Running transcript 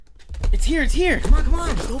It's here. Come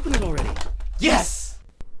on, just open it already. Yes!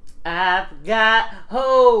 I've got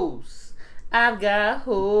hoes. We've got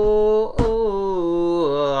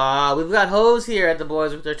hoes here at the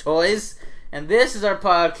Boys with Their Toys. And this is our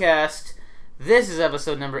podcast. This is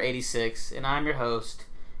episode number 86. And I'm your host,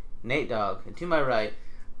 Nate Dogg. And to my right...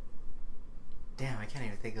 Damn, I can't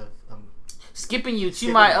even think of... Skipping you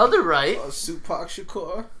to my other right. Tupac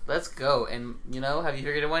Shakur. Let's go. And, have you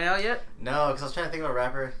figured one out yet? No, because I was trying to think of a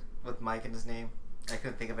rapper with Mike in his name. I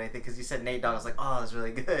couldn't think of anything because you said Nate Dogg. I was like, oh, that's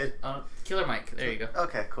really good. Killer Mike. There you go.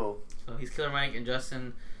 Okay, cool. So he's Killer Mike, and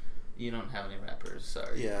Justin, you don't have any rappers.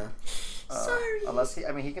 Sorry. Yeah. Sorry. Unless he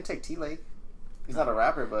can take T-Lake. He's not a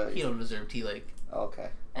rapper, but... He don't deserve T-Lake. Oh, okay.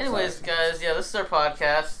 Anyways, guys, this is our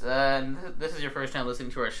podcast, and this is your first time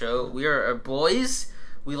listening to our show. We are boys,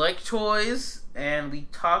 we like toys, and we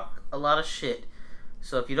talk a lot of shit.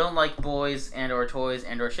 So if you don't like boys and or toys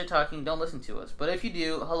and or shit talking, don't listen to us. But if you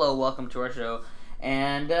do, hello, welcome to our show.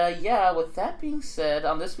 And with that being said,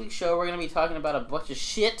 on this week's show, we're going to be talking about a bunch of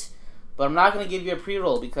shit, but I'm not going to give you a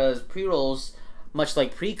pre-roll because pre-rolls, much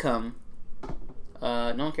like pre-cum,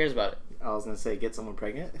 no one cares about it. I was going to say, get someone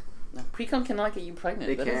pregnant? No, pre-cum cannot get you pregnant.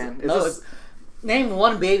 It can. Name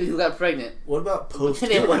one baby who got pregnant. What about post?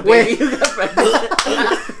 Name one baby who got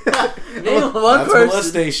pregnant. Name one person.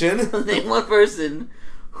 Molestation. Name one person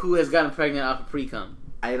who has gotten pregnant off of pre-cum.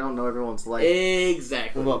 I don't know everyone's life.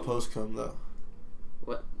 Exactly. What about post cum though?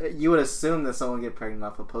 What? You would assume that someone get pregnant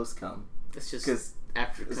off of post cum. It's just because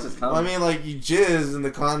after. It's cum. just cum. Well, I mean, like you jizz in the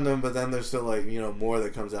condom, but then there's still more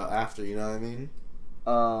that comes out after. You know what I mean?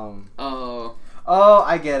 Oh,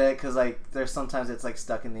 I get it, because, there's sometimes it's,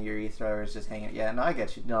 stuck in the urethra or it's just hanging... Yeah, no, I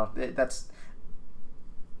get you. No, that's...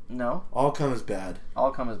 No. All cum is bad. All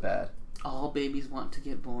cum is bad. All babies want to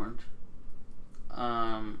get born.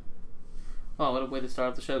 Well, what a way to start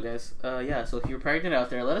off the show, guys. So if you're pregnant out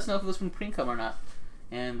there, let us know if it was from pre-cum or not.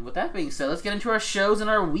 And with that being said, let's get into our shows and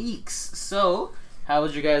our weeks. So, how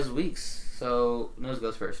was your guys' weeks? So, Nose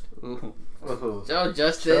goes first. Ooh. So,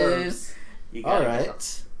 Justice. You got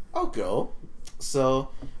Alright. I'll go. So,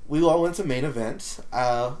 we all went to main event.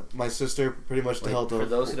 My sister pretty much held For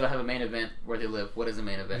those who don't have a main event where they live, what is a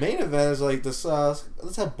main event? Main event is like this,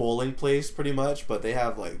 let's have bowling place pretty much, but they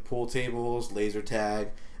have pool tables, laser tag.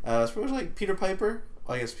 It's pretty much like Peter Piper.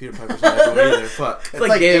 I guess Peter Piper's not going either. Fuck. It's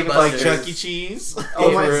like Dave & Like Buster's. Chuck E. Cheese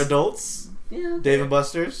Oh, for nice. adults. Yeah. Dave &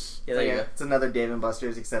 Buster's. Yeah, there you go. It's another Dave &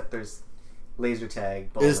 Buster's, except there's laser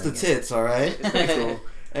tag, bowling. It's the tits, alright? It's pretty cool.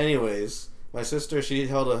 Anyways, my sister, she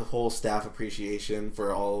held a whole staff appreciation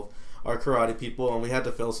for all our karate people, and we had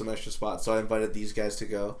to fill some extra spots, so I invited these guys to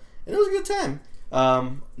go. And it was a good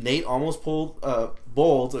time. Nate almost bowled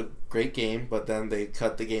a great game, but then they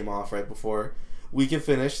cut the game off right before we could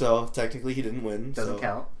finish, so technically he didn't win. Doesn't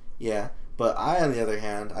count. Yeah, but I, on the other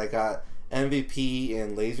hand, I got MVP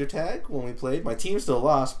in laser tag when we played. My team still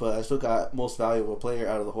lost, but I still got most valuable player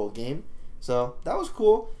out of the whole game. So that was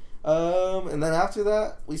cool. And then after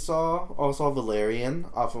that, we all saw Valerian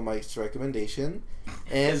off of Mike's recommendation,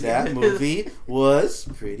 and that movie was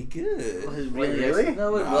pretty good. Was it Wait, really? really?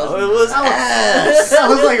 No, it No, wasn't. it was ass. I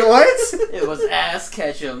was like, what? It was ass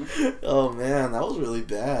ketchum. Oh man, that was really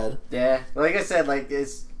bad. Yeah. Like I said,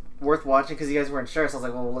 it's worth watching because you guys weren't sure, so I was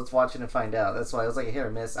like, well, let's watch it and find out. That's why it was like a hit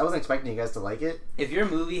or miss. I wasn't expecting you guys to like it. If your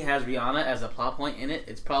movie has Rihanna as a plot point in it,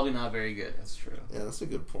 it's probably not very good. That's true. Yeah, that's a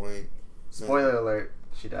good point. Spoiler alert,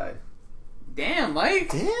 she died. Damn,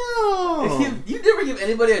 Mike. Damn. You never give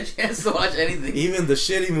anybody a chance to watch anything. Even the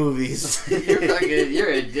shitty movies. You're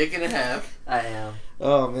a dick and a half. I am.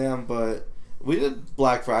 Oh man, but we did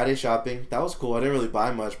Black Friday shopping. That was cool. I didn't really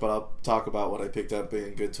buy much, but I'll talk about what I picked up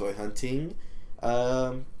in Good Toy Hunting.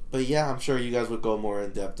 But yeah, I'm sure you guys would go more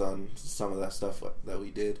in depth on some of that stuff that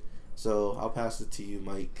we did. So I'll pass it to you,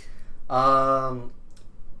 Mike.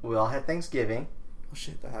 We all had Thanksgiving. Oh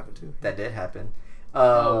shit, that happened too. That did happen.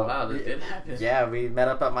 Oh wow, that did happen. Yeah, we met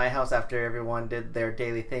up at my house after everyone did their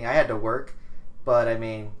daily thing. I had to work, but I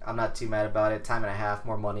mean, I'm not too mad about it. Time and a half,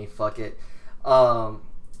 more money, fuck it.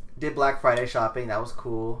 Did Black Friday shopping, that was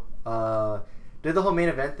cool. Did the whole main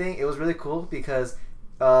event thing. It was really cool because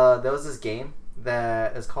there was this game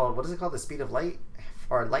that is called, what is it called? The Speed of Light?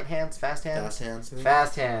 Or Light Hands? Fast Hands? Fast Hands. Yeah.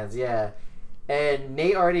 Fast Hands, yeah. And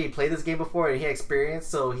Nate already played this game before and he had experience,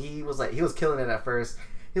 so he was killing it at first.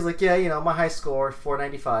 He was like, yeah, my high score,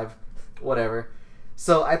 495, whatever.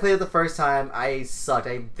 So I played it the first time. I sucked.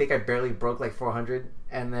 I think I barely broke 400.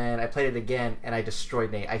 And then I played it again, and I destroyed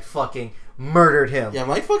Nate. I fucking murdered him. Yeah,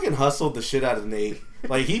 Mike fucking hustled the shit out of Nate.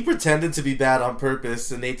 He pretended to be bad on purpose,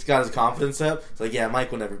 and Nate's got his confidence up. It's like, yeah, Mike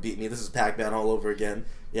will never beat me. This is Pac-Man all over again.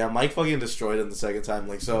 Yeah, Mike fucking destroyed him the second time.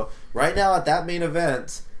 So right now at that main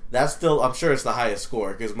event, that's still, I'm sure it's the highest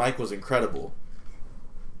score because Mike was incredible.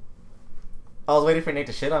 I was waiting for Nate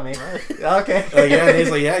to shit on me. Okay. Yeah,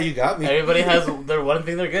 Nate's like, yeah, you got me. Everybody has their one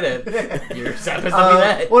thing they're good at. You're supposed to be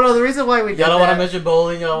that. Well, no, the reason why we did Y'all don't that... want to mention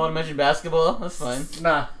bowling. Y'all want to mention basketball. That's fine.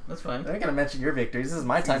 Nah. That's fine. I'm gonna mention your victories. This is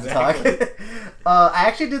my time Exactly. to talk. I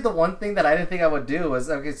actually did the one thing that I didn't think I would do was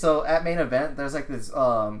okay. So at main event, there's like this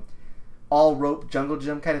all rope jungle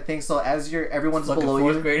gym kind of thing. So as everyone's Fucking below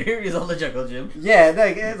fourth you, grader, he's on the jungle gym. yeah,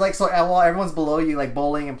 it's like so while everyone's below you, like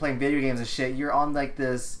bowling and playing video games and shit, you're on like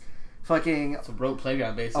this fucking It's a rope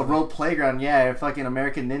playground, basically. a rope playground. Yeah, fucking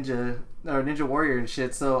American Ninja or Ninja Warrior and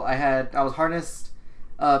shit. So I was harnessed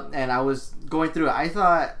up and I was going through it. I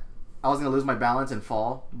thought I was gonna lose my balance and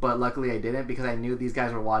fall, but luckily I didn't because I knew these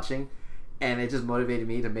guys were watching, and it just motivated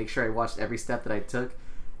me to make sure I watched every step that I took.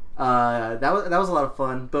 That was a lot of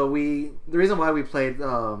fun. But the reason why we played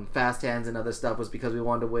Fast Hands and other stuff was because we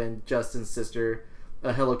wanted to win Justin's sister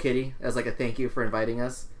Hello Kitty as like a thank you for inviting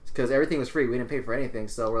us because everything was free. We didn't pay for anything,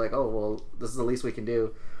 so we're like, oh well, this is the least we can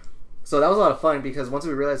do. So that was a lot of fun because once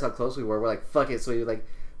we realized how close we were like, fuck it. So we like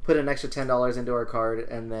put an extra $10 into our card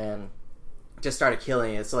and then just started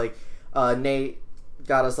killing it. So like Nate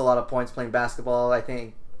got us a lot of points playing basketball. I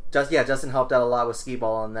think Justin helped out a lot with skee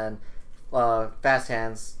ball, and then Fast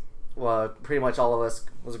Hands. Pretty much all of us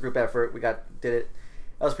was a group effort. We did it.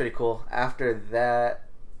 That was pretty cool. After that,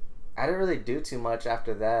 I didn't really do too much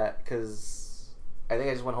after that because I think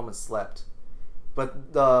I just went home and slept.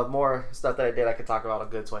 But the more stuff that I did, I could talk about a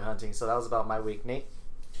good toy hunting. So that was about my week. Nate?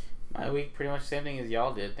 My week, pretty much the same thing as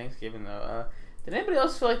y'all did. Thanksgiving, though. Did anybody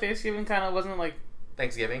else feel like Thanksgiving kind of wasn't like...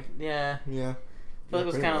 Thanksgiving? Yeah. Yeah. I feel like it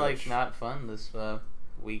was kind of like not fun this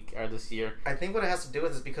week or this year. I think what it has to do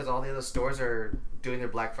with is because all the other stores are doing their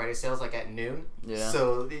Black Friday sales like at noon. Yeah.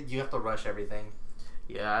 So you have to rush everything.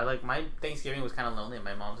 Yeah, my Thanksgiving was kind of lonely at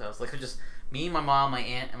my mom's house. Like, it was just me, my mom, my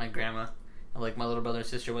aunt, and my grandma. And, like, my little brother and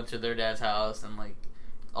sister went to their dad's house, and, like,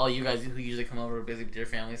 all you guys who usually come over were busy with your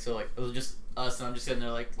family. So, like, it was just us, and I'm just sitting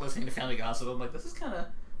there, like, listening to family gossip. I'm like, this is kind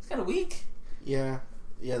of weak. Yeah.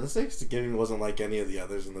 Yeah, this Thanksgiving wasn't like any of the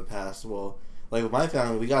others in the past. Well, like with my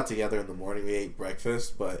family, we got together in the morning, we ate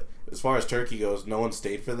breakfast, but as far as turkey goes, no one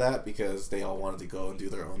stayed for that because they all wanted to go and do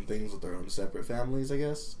their own things with their own separate families, I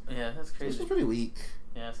guess. Yeah, that's crazy. This was pretty weak.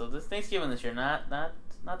 Yeah, so this Thanksgiving this year, not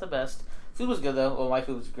the best. Food was good though. Well, my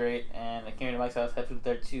food was great, and I came to Mike's house, had food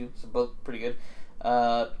there too, so both pretty good.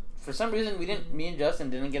 For some reason, me and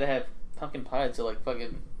Justin didn't get to have pumpkin pie until like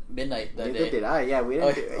fucking midnight that Neither day. did I. Yeah, we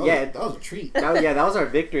didn't. That was a treat. That was our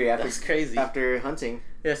victory after That's crazy. after hunting.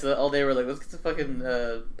 Yeah, so all day we're like, let's get some fucking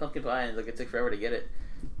pumpkin pie, and like it took forever to get it.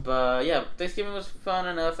 But yeah, Thanksgiving was fun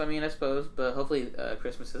enough. I mean, I suppose, but hopefully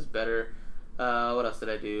Christmas is better. What else did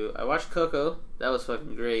I do? I watched Coco. That was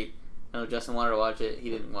fucking great. I know Justin wanted to watch it. He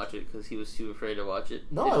didn't watch it because he was too afraid to watch it.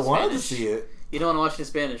 No, in I wanted Spanish. to see it. You don't want to watch it in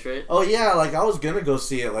Spanish, right? Oh yeah, like I was gonna go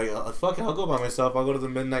see it. Like fuck it, I'll go by myself. I'll go to the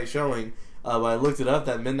midnight showing. But I looked it up.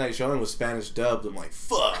 That midnight showing was Spanish dubbed. I'm like,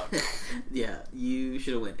 fuck. Yeah, you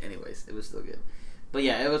should have went anyways. It was still good. But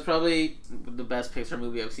yeah, it was probably the best Pixar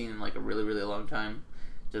movie I've seen in like a really, really long time.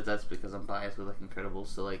 Just that's because I'm biased with like Incredibles.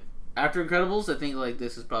 So like after Incredibles, I think like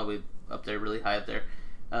this is probably up there, really high up there.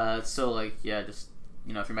 So like yeah, just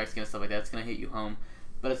you know if you're Mexican and stuff like that, it's gonna hit you home.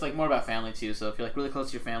 But it's like more about family too. So if you're like really close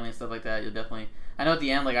to your family and stuff like that, you'll definitely. I know at the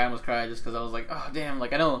end like I almost cried just because I was like, oh damn,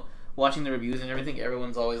 like I know. Watching the reviews and everything,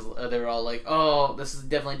 everyone's always they were all like, "Oh, this is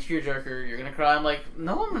definitely a tearjerker. You're gonna cry." I'm like,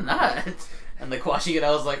 "No, I'm not." And like watching it,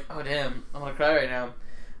 I was like, "Oh damn, I'm gonna cry right now."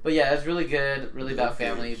 But yeah, it's really good, really about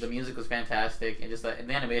family. The music was fantastic, and just the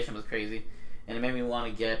animation was crazy, and it made me want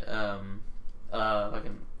to get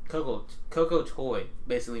fucking Coco toy.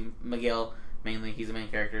 Basically, Miguel mainly. He's the main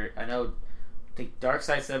character. I know. I think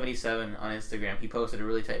Darkside77 on Instagram. He posted a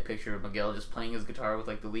really tight picture of Miguel just playing his guitar with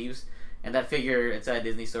like the leaves. And that figure, it's at a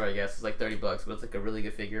Disney store, I guess. It's like $30, but it's like a really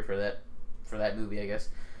good figure for that movie, I guess.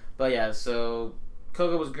 But yeah, so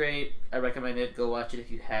Coco was great. I recommend it. Go watch it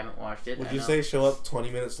if you haven't watched it. Would you say show up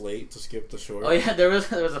 20 minutes late to skip the short? Oh yeah, there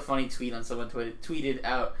was a funny tweet on someone tweeted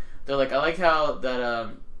out. They're like, I like how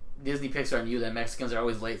that Disney Pixar knew that Mexicans are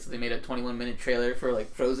always late, so they made a 21-minute trailer for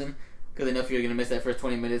like Frozen because they know if you're gonna miss that first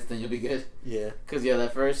 20 minutes, then you'll be good. Yeah. Because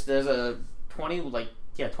there's a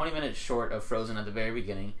 20-minute short of Frozen at the very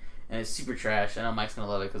beginning. And it's super trash. I know Mike's going to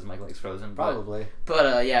love it because Mike likes Frozen. Probably.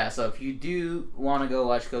 But yeah, so if you do want to go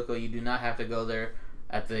watch Coco, you do not have to go there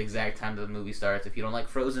at the exact time that the movie starts. If you don't like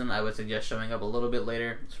Frozen, I would suggest showing up a little bit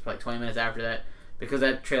later. It's like 20 minutes after that. Because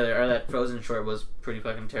that trailer, or that Frozen short was pretty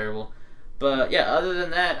fucking terrible. But yeah, other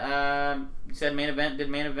than that, you said did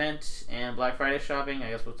main event, and Black Friday shopping.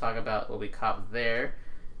 I guess we'll talk about what we copped there.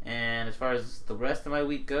 And as far as the rest of my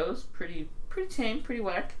week goes, pretty pretty tame, pretty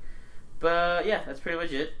whack. But yeah, that's pretty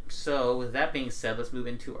much it. So with that being said, let's move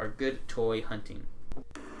into our good toy hunting.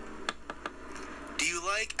 Do you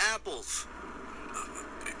like apples?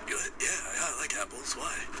 Yeah, I like apples.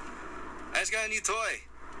 Why? I just got a new toy.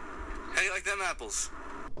 How do you like them apples?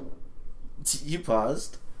 You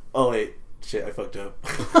paused? Oh wait, shit, I fucked up.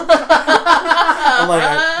 I'm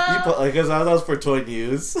like, because I was for toy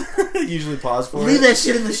news. Usually pause for Leave it. that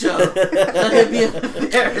shit in the show. Let it be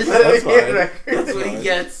embarrassed. That's fine. That's what he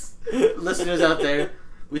gets. Listeners out there,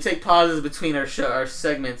 we take pauses between our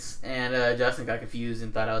segments, and Justin got confused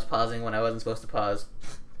and thought I was pausing when I wasn't supposed to pause.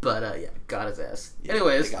 But yeah, got his ass. Yeah,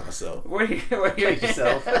 Anyways, I got myself. we're here. Thank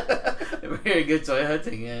yourself. We're here at Good Toy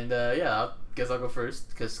Hunting, and yeah, I guess I'll go first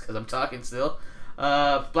because I'm talking still.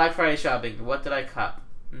 Black Friday shopping. What did I cop?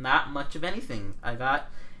 Not much of anything. I got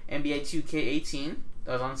NBA 2K18.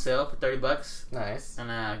 That was on sale for $30. Nice.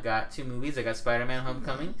 And I got 2 movies. I got Spider-Man: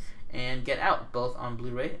 Homecoming and Get Out, both on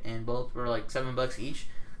Blu-ray, and both were like $7 each.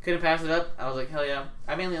 Couldn't pass it up. I was like, hell yeah.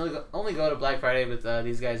 I mainly only go to Black Friday with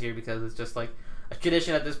these guys here because it's just like a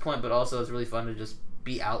tradition at this point, but also it's really fun to just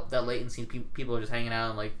be out that late and see people just hanging out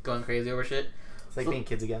and like going crazy over shit. It's like being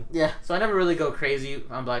kids again. Yeah, so I never really go crazy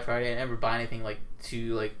on Black Friday. I never buy anything like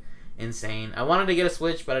too like insane. I wanted to get a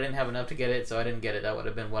Switch, but I didn't have enough to get it, so I didn't get it. That would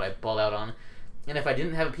have been what I balled out on. And if I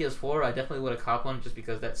didn't have a PS4, I definitely would have copped one just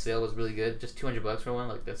because that sale was really good. Just $200 for one,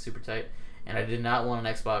 like that's super tight. And I did not want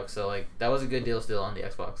an Xbox, so like that was a good deal still on the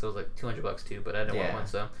Xbox. So it was like $200 too, but I didn't want one,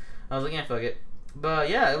 so I was like, yeah, fuck it. But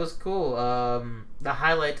yeah, it was cool. The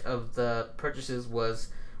highlight of the purchases was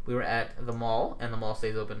we were at the mall, and the mall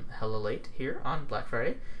stays open hella late here on Black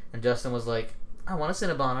Friday. And Justin was like, I want a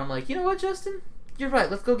Cinnabon. I'm like, you know what, Justin? You're right.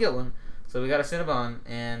 Let's go get one. So we got a Cinnabon,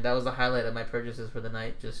 and that was the highlight of my purchases for the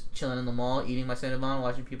night. Just chilling in the mall, eating my Cinnabon,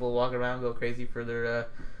 watching people walk around, go crazy for their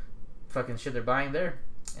fucking shit they're buying there.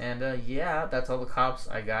 And yeah, that's all the cops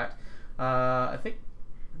I got. I think,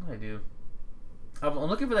 what did I do? I'm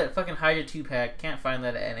looking for that fucking Hydra 2-pack. Can't find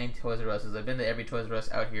that at any Toys R Us. I've been to every Toys R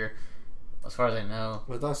Us out here, as far as I know.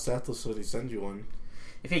 But I thought Seth was supposed to send you one.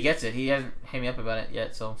 If he gets it, he hasn't hit me up about it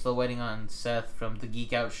yet, so I'm still waiting on Seth from the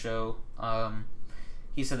Geek Out show.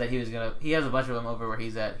 He said that he was gonna. He has a bunch of them over where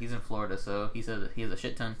he's at. He's in Florida, so he said that he has a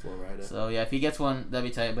shit ton. Florida. So yeah, if he gets one, that'd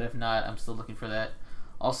be tight. But if not, I'm still looking for that.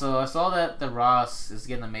 Also, I saw that the Ross is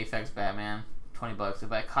getting the Mayfex Batman, $20.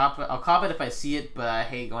 If I cop it, I'll cop it if I see it. But I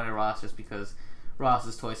hate going to Ross just because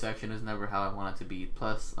Ross's toy section is never how I want it to be.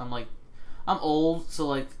 Plus, I'm old, so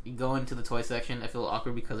like going to the toy section, I feel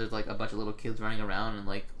awkward because there's like a bunch of little kids running around, and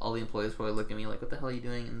like all the employees probably look at me like, "What the hell are you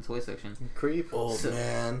doing in the toy section?" Creep. Old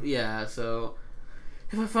man. Yeah, so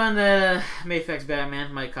if I find that Mayfex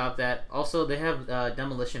Batman, might cop that. Also, they have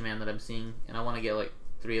Demolition Man that I'm seeing, and I want to get like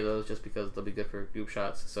 3 of those just because they'll be good for group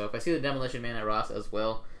shots. So if I see the Demolition Man at Ross as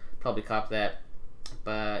well, probably cop that.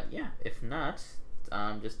 But yeah, if not,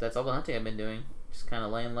 just that's all the hunting I've been doing. Just kind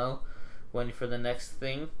of laying low, waiting for the next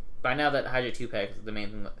thing. By now, that Hydra 2-pack is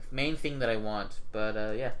the main thing that I want. But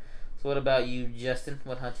yeah. So what about you, Justin?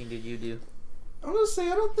 What hunting did you do? I'm gonna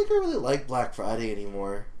say I don't think I really like Black Friday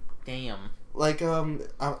anymore. Damn. Like,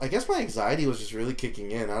 I guess my anxiety was just really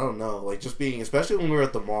kicking in. I don't know. Like, just being, especially when we were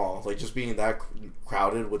at the mall, like, just being that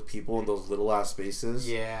crowded with people in those little ass spaces.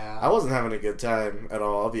 Yeah. I wasn't having a good time at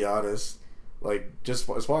all, I'll be honest. Like, just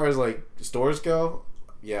as far as, like, stores go,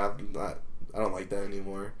 yeah, I don't like that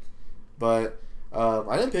anymore. But,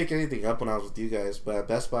 I didn't pick anything up when I was with you guys, but at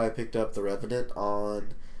Best Buy I picked up The Revenant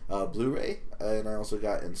on Blu-ray, and I also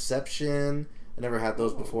got Inception. I never had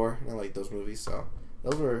those before, and I like those movies, so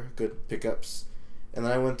those were good pickups. And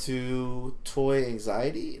then I went to Toy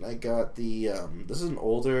Anxiety, and I got the, this is an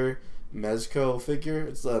older Mezco figure.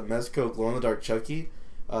 It's a Mezco glow-in-the-dark Chucky.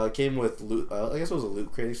 It came with, I guess it was a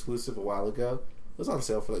Loot Crate exclusive a while ago. It was on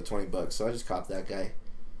sale for like $20, so I just copped that guy.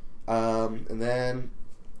 And then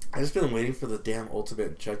I just been waiting for the damn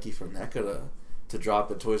Ultimate Chucky from NECA to drop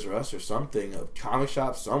at Toys R Us or something, a comic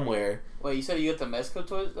shop somewhere. Wait, you said you got the Mezco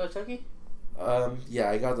toy, Chucky? Yeah,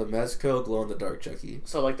 I got the Mezco glow-in-the-dark Chucky.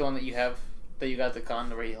 So like the one that you have, that you got at the con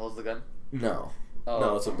where he holds the gun? No. Oh.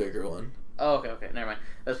 No, it's a bigger one. Oh, okay, never mind.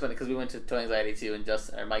 That's funny because we went to Toy Anxiety too, and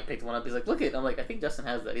Justin or Mike picked one up. He's like, "Look it!" I'm like, "I think Justin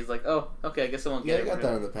has that." He's like, "Oh, okay, I guess someone Yeah, get I it." got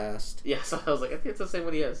that in the past. Yeah, so I was like, "I think it's the same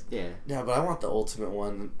one he has." Yeah. Yeah, but I want the ultimate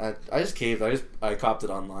one. I just caved. I copped it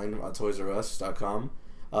online on ToysRUs.com.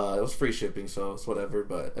 It was free shipping, so it's whatever.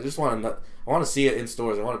 But I just want to see it in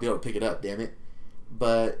stores. I want to be able to pick it up. Damn it!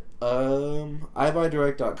 But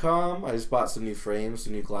iBuyDirect.com. I just bought some new frames,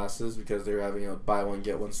 some new glasses because they're having a buy one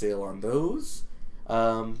get one sale on those.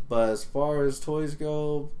 But as far as toys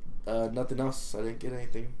go, nothing else. I didn't get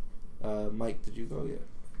anything. Mike, did you go yet?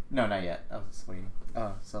 No, not yet. I was just waiting.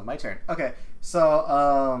 Oh, so my turn. Okay,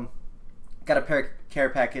 so got a care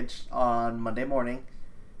package on Monday morning.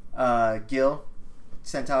 Gil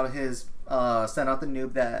sent out the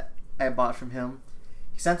noob that I bought from him.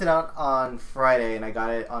 He sent it out on Friday, and I got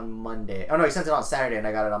it on Monday. Oh no, he sent it on Saturday, and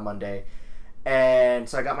I got it on Monday. And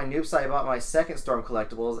so I got my noob site. I bought my second Storm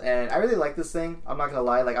collectibles, and I really like this thing. I'm not gonna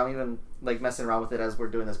lie, like I'm even like messing around with it as we're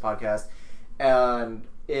doing this podcast, and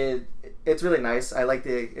it's really nice. I like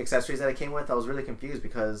the accessories that it came with. I was really confused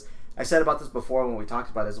because I said about this before when we talked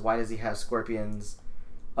about it, is why does he have Scorpion's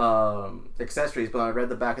accessories? But when I read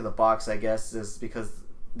the back of the box, I guess is because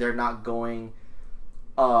they're not going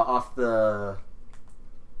off of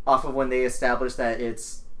when they established that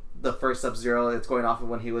it's the first Sub-Zero. It's going off of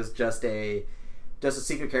when he was just a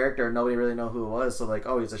secret character and nobody really know who it was. So like,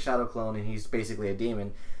 oh, he's a shadow clone and he's basically a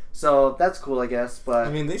demon. So that's cool, I guess. But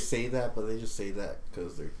I mean, they say that, but they just say that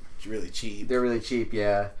because they're really cheap. They're really cheap,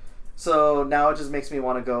 yeah. So now it just makes me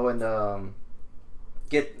want to go and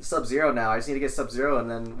get Sub-Zero now. I just need to get Sub-Zero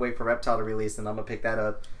and then wait for Reptile to release, and I'm gonna pick that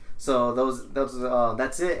up. So those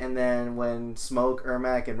that's it. And then when Smoke,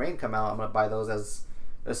 Ermac, and Rain come out, I'm gonna buy those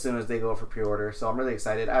as soon as they go for pre-order. So I'm really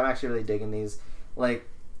excited. I'm actually really digging these. Like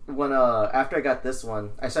when after I got this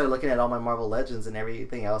one, I started looking at all my Marvel Legends and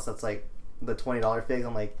everything else that's like the $20 figs.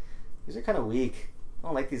 I'm like, these are kind of weak. I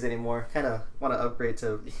don't like these anymore. Kind of want to upgrade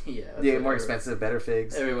to the more expensive, better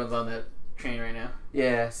figs. Everyone's on that train right now.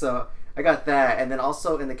 Yeah, so I got that, and then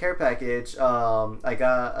also in the care package, I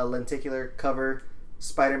got a lenticular cover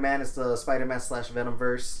Spider-Man. It's the Spider-Man /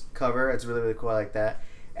 Venomverse cover. It's really, really cool. I like that.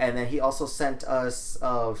 And then he also sent us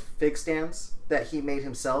fig stands that he made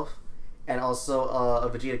himself, and also a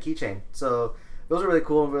Vegeta keychain. So those are really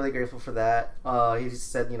cool. I'm really grateful for that. He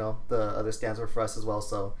said, the other stands were for us as well.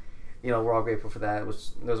 So, we're all grateful for that.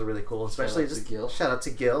 Those are really cool. Especially shout out to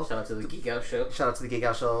Gil. Shout out to the Geek Out Show. Shout out to the Geek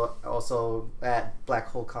Out Show. Also at Black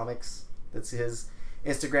Hole Comics. That's his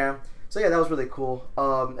Instagram. So yeah, that was really cool.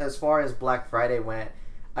 As far as Black Friday went,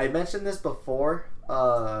 I mentioned this before.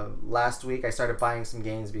 Last week I started buying some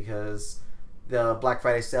games because the Black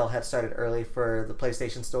Friday sale had started early for the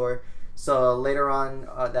PlayStation Store. So later on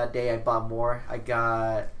that day I bought more. I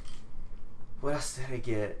got... What else did I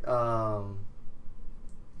get?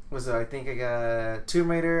 I think I got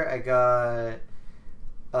Tomb Raider. I got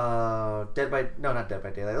not Dead by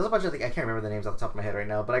Daylight. There's a bunch of things. I can't remember the names off the top of my head right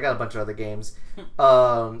now, but I got a bunch of other games.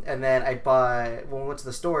 And then I bought, when we went to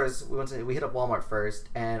the stores, we hit up Walmart first,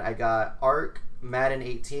 and I got Ark, Madden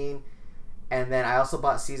 18, and then I also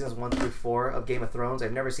bought seasons 1 through 4 of Game of Thrones.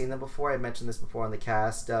 I've never seen them before. I mentioned this before on the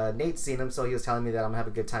cast. Nate's seen them, so he was telling me that I'm gonna have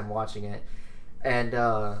a good time watching it. And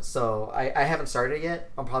so I haven't started it yet.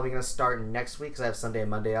 I'm probably going to start next week because I have Sunday and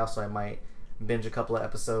Monday off, so I might binge a couple of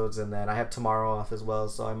episodes, and then I have tomorrow off as well,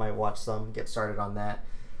 so I might watch some, get started on that.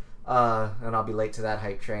 And I'll be late to that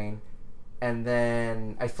hype train. And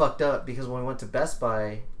then I fucked up because when we went to Best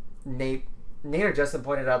Buy, Nate or Justin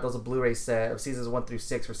pointed out there was a Blu-ray set of seasons 1 through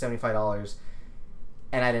 6 for $75,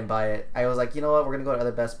 and I didn't buy it. I was like, you know what, we're going to go to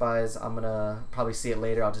other Best Buys. I'm going to probably see it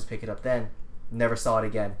later. I'll just pick it up then. Never saw it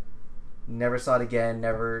again. It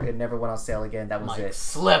never went on sale again. That was Mike it.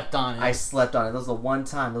 Slept on it. I slept on it. That was the one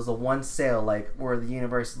time. That was the one sale, like, where the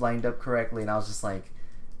universe lined up correctly, and I was just like,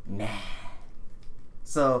 nah.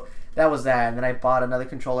 So that was that. And then I bought another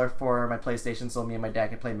controller for my PlayStation so me and my dad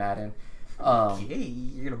can play Madden. Okay,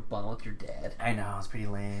 you're gonna bond with your dad. I know, it's pretty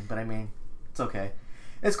lame, but I mean, it's okay.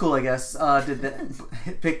 It's cool, I guess.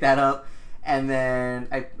 Picked that up, and then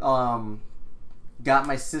I got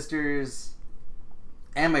my sister's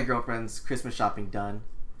and my girlfriend's Christmas shopping done.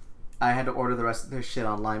 I had to order the rest of their shit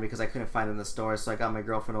online because I couldn't find it in the store, so I got my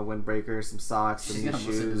girlfriend a windbreaker, some socks, some new shoes.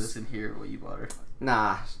 She's gonna listen to hear what you bought her.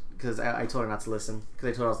 Nah, because I told her not to listen, because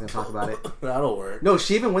I told her I was going to talk about it. That'll work. No,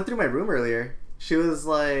 she even went through my room earlier. She was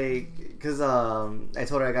like, because I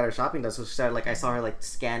told her I got her shopping done, so she started, like, I saw her, like,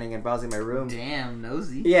 scanning and browsing my room. Damn,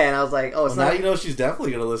 nosy. Yeah, and I was like, oh, it's not... Now she's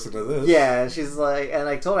definitely going to listen to this. Yeah, and she's like, and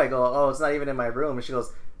I told her, I go, oh, it's not even in my room. And she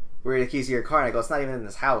goes, where are the keys to your car? And I go, it's not even in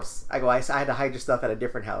this house. I go, I had to hide your stuff at a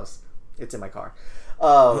different house. It's in my car.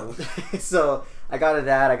 So I got her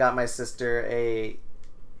that. I got my sister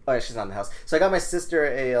oh, she's not in the house. So I got my sister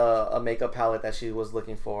a makeup palette that she was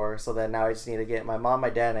looking for. So then now I just need to get my mom, my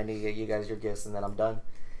dad, and I need to get you guys your gifts, and then I'm done.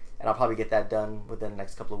 And I'll probably get that done within the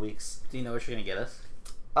next couple of weeks. Do you know what you're gonna get us?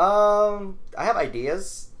 I have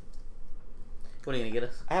ideas. What are you gonna get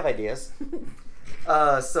us? I have ideas.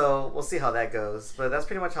 So we'll see how that goes. But that's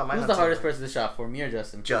pretty much how my Who's the hardest person to shop for, me or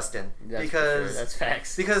Justin? Justin. That's because sure. That's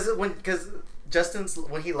facts. Because Justin's,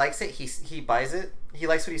 when he likes it, he buys it. He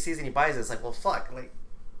likes what he sees and he buys it. It's like, well, fuck, like,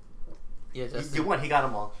 yeah, Justin, you won. He got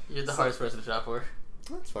them all. You're the hardest person to shop for.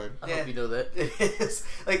 That's fine. I Yeah. hope you know that. It is.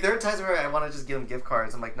 Like, there are times where I want to just give them gift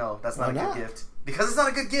cards. I'm like, no, that's not Why a not? good gift. Because it's not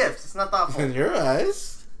a good gift. It's not thoughtful. In your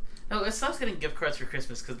eyes. No, it stops getting gift cards for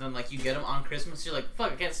Christmas because then, like, you get them on Christmas. You're like,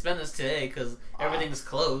 fuck, I can't spend this today because everything's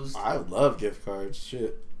closed. I love gift cards.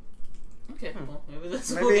 Shit. Okay, well, maybe that's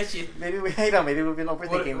what we'll get you. Maybe we've been overthinking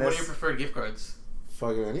What are your this. preferred gift cards?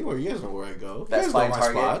 Fucking anywhere. You guys know where I go. You Best guys Buy know and my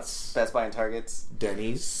Target. spots. Best Buy and Targets.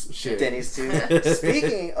 Denny's. Shit. Denny's too.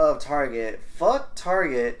 Speaking of Target, fuck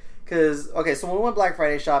Target. Cause okay, so when we went Black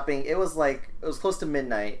Friday shopping, it was close to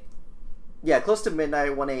midnight. Yeah, close to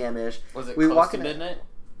midnight, 1 a.m. ish. Was it We close walk to in- midnight?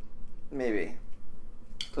 Maybe.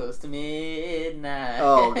 Close to midnight.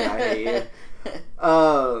 Oh, God, I hate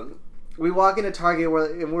you. We walk into Target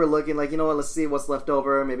and we're looking like, you know what, let's see what's left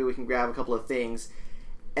over. Maybe we can grab a couple of things.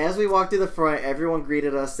 As we walk through the front, everyone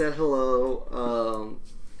greeted us, said hello.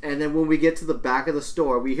 And then when we get to the back of the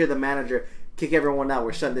store, we hear the manager kick everyone out.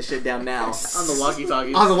 We're shutting this shit down now. On the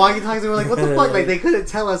walkie-talkies. On the walkie-talkies, we were like, what the fuck? Like, they couldn't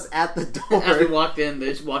tell us at the door. As we walked in, they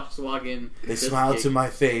just watched us walk in. They just smiled kicked- to my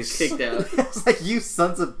face. Kicked out. It's like, you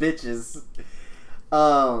sons of bitches.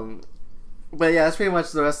 But yeah, that's pretty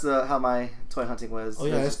much the rest of how my toy hunting was. Oh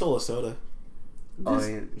yeah, I stole a soda. Oh,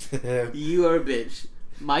 Just- yeah. You are a bitch.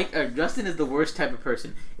 Justin is the worst type of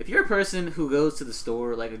person. If you're a person who goes to the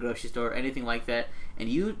store, like a grocery store, or anything like that, and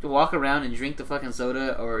you walk around and drink the fucking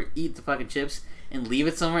soda or eat the fucking chips and leave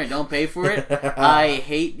it somewhere and don't pay for it, I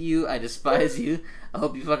hate you. I despise you. I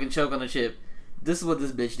hope you fucking choke on the chip. This is what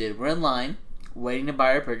this bitch did. We're in line, waiting to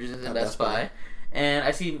buy our purchases at Best Buy. And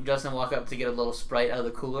I see Justin walk up to get a little Sprite out of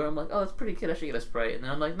the cooler. I'm like, oh, that's pretty cute. I should get a Sprite. And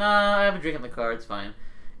then I'm like, nah, I have a drink in the car. It's fine.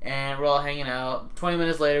 And we're all hanging out. 20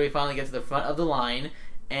 minutes later, we finally get to the front of the line.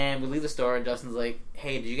 And we leave the store, and Justin's like,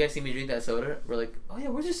 hey, did you guys see me drink that soda? We're like, oh, yeah,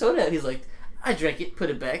 where's your soda at? He's like, I drank it, put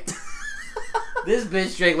it back. This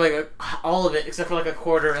bitch drank, like, all of it, except for, like, a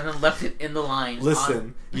quarter, and then left it in the line.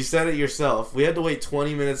 Listen, you said it yourself. We had to wait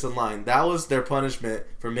 20 minutes in line. That was their punishment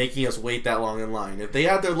for making us wait that long in line. If they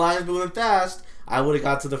had their lines moving fast, I would have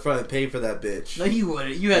got to the front and paid for that bitch. No, you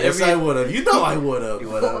wouldn't. You had Yes, I would have. You know I would have. You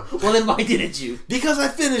would've. Well, then why didn't you? Because I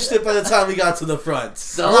finished it by the time we got to the front.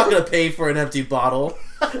 So? I'm not going to pay for an empty bottle.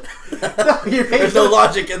 you're paying There's no for-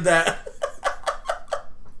 logic in that.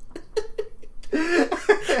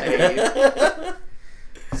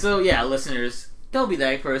 So, yeah, listeners, don't be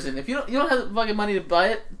that person. If you don't have the fucking money to buy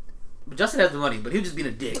it, but Justin has the money, but he'll just be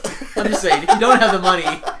a dick. I'm just saying, if you don't have the money,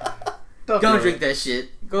 don't do drink it. that shit.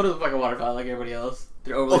 Go to the fucking water fountain like everybody else.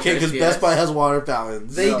 They're overly Okay, because thirsty Best ass. Buy has water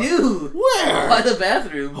fountains. They No. do. Where? By the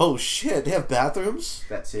bathroom. Oh shit, they have bathrooms?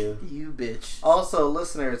 That too. You bitch. Also,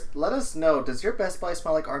 listeners, let us know, does your Best Buy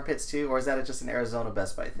smell like armpits too, or is that just an Arizona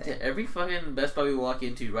Best Buy thing? Yeah, every fucking Best Buy we walk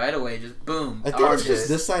into, right away, just boom. I think it's Armpits. just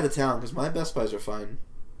this side of town, because my Best Buys are fine.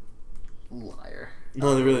 Liar.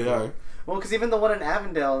 No, they really are. Well, because even the one in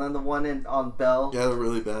Avondale, and then the one on Bell, Yeah, they're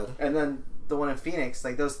really bad. and then the one in Phoenix,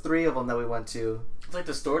 like those three of them that we went to. It's like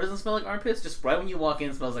the store doesn't smell like armpits, just right when you walk in,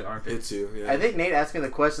 it smells like It armpits. too, yeah. I think Nate asked me the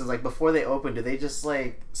questions, like, before they open, do they just,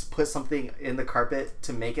 like, put something in the carpet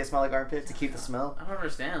to make it smell like armpit, to keep the smell? I don't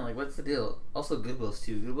understand. Like, what's the deal? Also, Goodwill's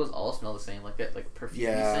too. Goodwill's all smell the same, like that, like perfume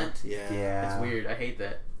yeah, scent. yeah. Yeah. It's weird. I hate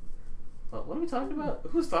that. Well, what are we talking about?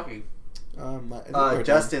 Who's talking?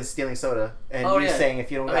 Justin stealing soda, and Oh, you yeah. saying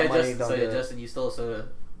if you don't Oh, got yeah, money, Justin, don't so do yeah, it. Justin, you stole a soda.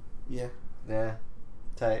 Yeah. Yeah.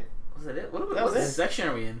 Tight. Was that it? That What was it. section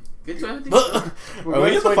are we in? Good to everything? Are going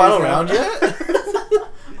we in to the final news now. round yet?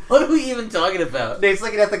 What are we even talking about? Nate's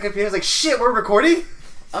looking at the computer, he's like, shit, we're recording?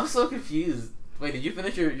 I'm so confused. Wait, did you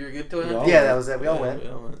finish your good toy hunt? Yeah, that was it. We all went. We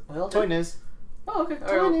all went. Well, Toy news. Oh, okay. All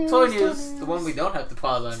Toy right, well, news, toy toy news, the news. one we don't have to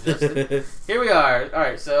pause on, Justin. Here we are. All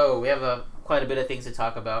right, so we have quite a bit of things to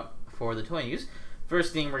talk about for the toy news.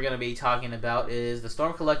 First thing we're going to be talking about is the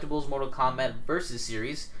Storm Collectibles Mortal Kombat Versus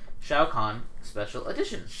Series Shao Kahn Special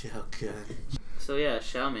Edition. Shotgun. So yeah,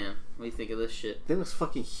 Shao Man, what do you think of this shit? That looks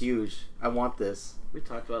fucking huge. I want this. We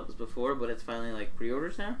talked about this before, but it's finally like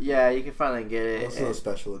pre-orders now. Yeah, you can finally get it. Also a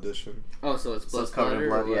special edition. Oh, so it's So blood it's covered in splatter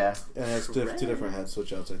blood, or what? yeah. And it's two different head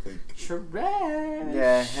switch outs, I think. Trash.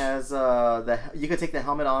 Yeah, it has you can take the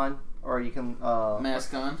helmet on, or you can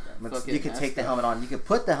Mask on. Fucking you can mask take the on. helmet on. You can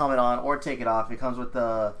put the helmet on or take it off. It comes with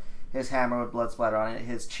his hammer with blood splatter on it,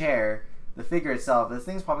 his chair, the figure itself. This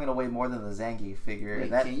thing's probably gonna weigh more than the Zangief figure. Wait,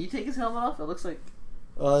 That can you take his helmet off? It looks like.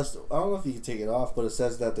 I don't know if you can take it off, but it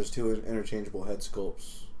says that there's two interchangeable head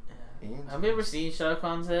sculpts. Have you ever seen Shao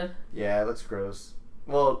Kahn's head? yeah, it looks gross.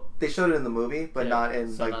 Well, they showed it in the movie, but Yeah, not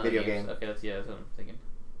in so like not video games. game. Okay, that's what I'm thinking.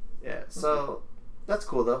 Yeah, so that's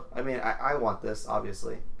cool though. I mean, I want this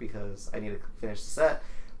obviously because I need to finish the set,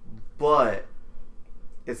 but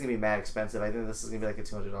it's gonna be mad expensive. I think this is gonna be like a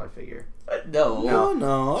 $200 figure. No.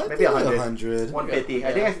 No. I Maybe think 100. 100. 150.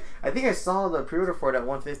 Yeah. I think I saw the pre-order for it at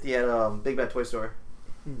 150 at Big Bad Toy Store.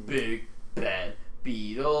 Big Bad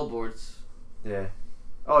Beetleborgs. Yeah.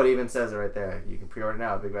 Oh, it even says it right there. You can pre-order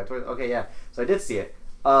now at Big Bad Toy. Okay, yeah. So I did see it.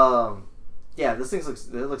 Yeah, this thing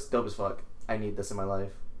looks dope as fuck. I need this in my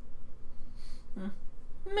life.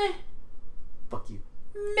 Meh. Fuck you.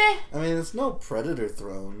 Meh. I mean, it's no Predator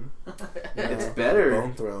throne. It's better.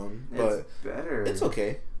 Bone throne, but It's better. it's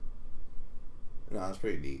okay. No, it's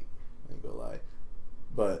pretty neat. I ain't gonna lie.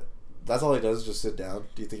 But that's all he does is just sit down.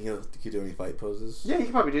 Do you think he could do any fight poses? Yeah, you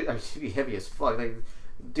can probably do. I mean, he'd be heavy as fuck. Like,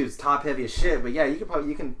 dude's top heavy as shit. But yeah, you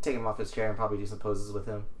can take him off his chair and probably do some poses with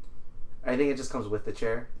him. I think it just comes with the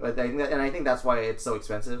chair. But I think that's why it's so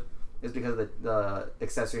expensive. Is because of the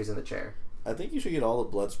accessories in the chair. I think you should get all the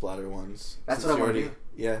blood splatter ones. That's since what I you wanna already- do.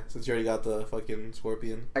 Yeah, since you already got the fucking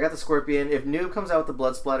scorpion. I got the Scorpion. If Noob comes out with the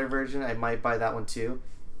blood splatter version, I might buy that one too.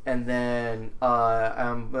 And then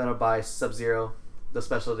I'm gonna buy Sub-Zero, the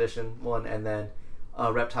special edition one, and then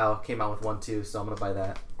Reptile came out with one too, so I'm gonna buy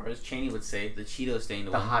that. Or as Cheney would say, the Cheeto stained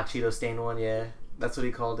The one. hot Cheeto stained one, yeah, that's what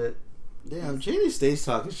he called it. Damn, Jamie stays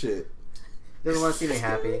talking shit. Doesn't want to see me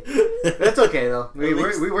happy. That's okay though. We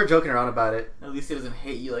were joking around about it. At least he doesn't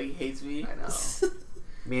hate you like he hates me. I know.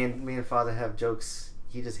 Me and Father have jokes.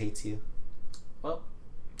 He just hates you. Well,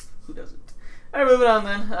 who doesn't? Alright, moving on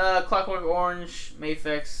then. Clockwork Orange,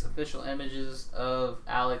 Mafex, official images of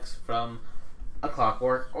Alex from A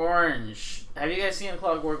Clockwork Orange. Have you guys seen A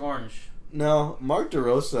Clockwork Orange? No, Mark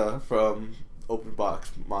DeRosa from Open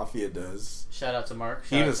Box Mafia does. Shout out to Mark.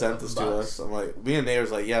 He even sent this to us. I'm like, me and Nate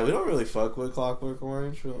was like, yeah, we don't really fuck with Clockwork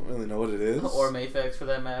Orange. We don't really know what it is. Or Mafex for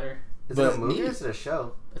that matter. Is But it a movie neat. or is it a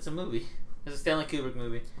show? It's a movie. It's a Stanley Kubrick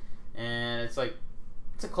movie. And it's like,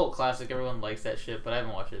 it's a cult classic. Everyone likes that shit, but I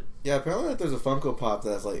haven't watched it. Yeah, apparently like, there's a Funko Pop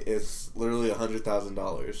that's like, it's literally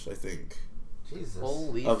 $100,000, I think, Jesus.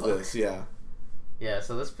 Holy of fuck. this, yeah. Yeah,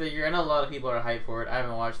 so this figure, I know a lot of people are hyped for it. I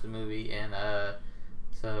haven't watched the movie, and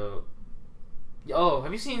so. Oh,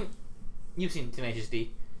 you've seen Tenacious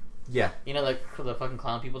D? Yeah. You know, like the fucking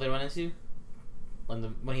clown people they run into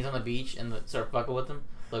when he's on the beach and start fucking with them.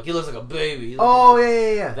 Like he looks like a baby. Oh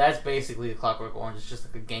yeah. That's basically the Clockwork Orange. It's just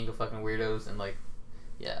like a gang of fucking weirdos, and like,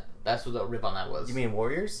 yeah, that's what the rip on that was. You mean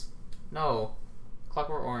Warriors? No,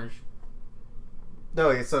 Clockwork Orange.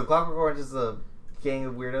 No, so Clockwork Orange is a gang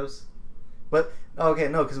of weirdos. But okay,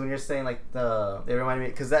 no, because when you're saying like they reminded me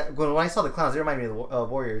because that when I saw the clowns, they reminded me of the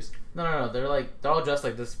Warriors. No. They're all dressed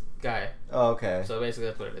like this guy. Oh, okay. So basically,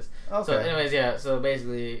 that's what it is. Okay. So, anyways, yeah. So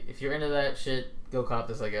basically, if you're into that shit, go cop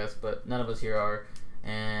this, I guess. But none of us here are.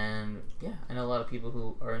 And yeah, I know a lot of people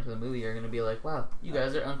who are into the movie are gonna be like, "Wow, you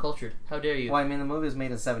guys are uncultured. How dare you?" Well, I mean, the movie was made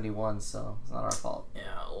in '71, so it's not our fault. Yeah,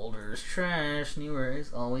 older is trash. Newer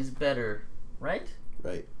is always better, right?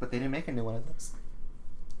 Right. But they didn't make a new one of this.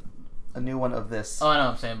 A new one of this. Oh, I know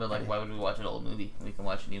what I'm saying, but like, why would we watch an old movie when we can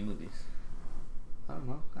watch new movies? I don't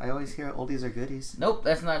know. I always hear oldies are goodies. Nope,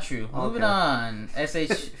 that's not true. Okay. Moving on.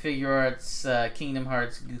 SH Figure Arts Kingdom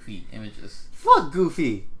Hearts Goofy images. Fuck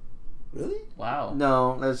Goofy. Really? Wow.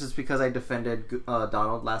 No, that's just because I defended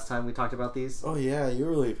Donald last time we talked about these. Oh yeah, you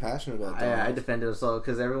were really passionate about that. I defended him so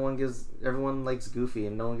because everyone likes Goofy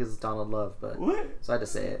and no one gives Donald love, but What? so I had to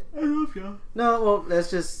say it. I love you. No, well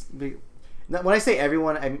that's just no, when I say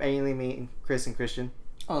everyone, I mainly mean Chris and Christian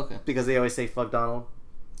Oh, okay. because they always say fuck Donald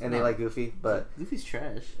and they No. like Goofy, but Goofy's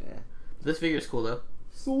trash. yeah, This figure's cool though.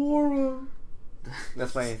 Sora.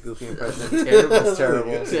 that's my Goofy impression. Terrible. That's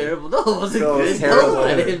terrible. Terrible. No, it wasn't No, good. it's terrible. Don't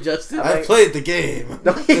lie to him, Justin. I played the game.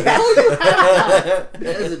 No, that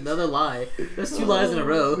is another lie. That's two lies in a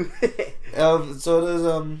row. So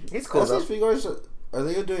does He's cool, though. SH Figures, are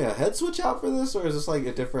they doing a head switch out for this, or is this like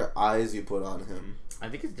a different eyes you put on him? I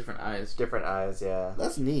think it's different eyes. Different eyes, yeah.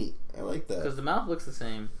 That's neat. I like that. Because the mouth looks the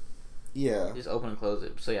same. Yeah, You just open and close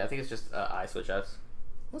it. So yeah, I think it's just eye switch outs.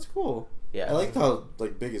 that's cool. Yeah. I like how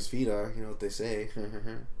like big his feet are. You know what they say.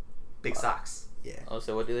 Big socks. Yeah. Oh,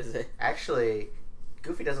 so what do they say? Actually,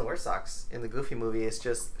 Goofy doesn't wear socks in the Goofy movie. It's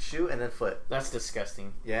just shoe and then foot. That's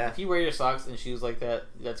disgusting. Yeah. If you wear your socks and shoes like that,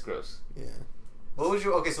 that's gross. Yeah. What would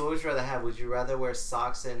you rather have? Would you rather wear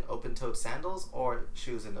socks and open-toed sandals or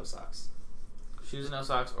shoes and no socks? Shoes and no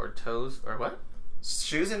socks, or toes, or what?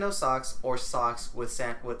 Shoes and no socks or socks with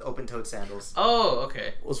open-toed sandals. Oh,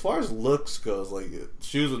 okay. Well, as far as looks goes, like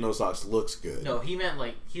shoes with no socks looks good. No, he meant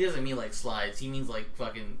like, he doesn't mean like slides. He means like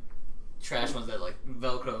fucking trash ones that like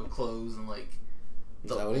Velcro close and like. Is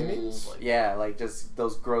that what he means? Like, Yeah, like just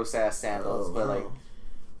those gross-ass sandals. Oh, But wow. like,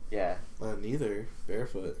 yeah. Neither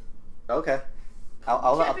barefoot. Okay.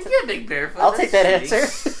 You can't make barefoot. I'll That's take that cheating.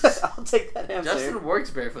 answer. I'll take that answer. Justin works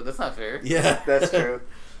barefoot. That's not fair. Yeah, That's true.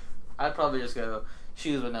 I'd probably just go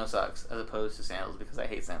shoes with no socks as opposed to sandals because I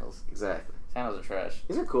hate sandals. Exactly. Sandals are trash.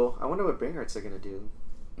 These are cool. I wonder what Bringarts are gonna do.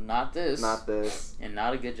 Not this. Not this. And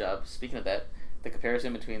not a good job. Speaking of that, the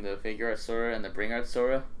comparison between the Figure Arts Sora and the Bring Arts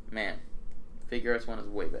Sora, man, Figure Arts one is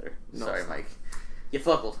way better. No, Sorry, it's not. Mike. You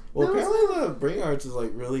fuckled. Well, No, it's apparently the Bring Arts is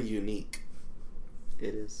like really unique.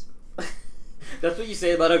 It is. That's what you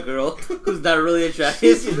say about a girl who's not really attractive.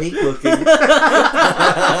 She's unique looking.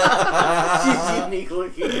 She's unique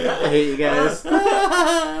looking. I hate you guys.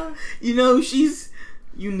 You know, she's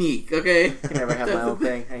unique, okay? I can never have my own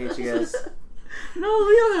thing. I hate you guys. No,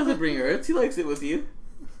 Leo has a Bring Arts. He likes it with you.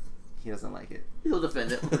 He doesn't like it. He'll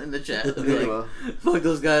defend it in the chat. He'll be He like, will. fuck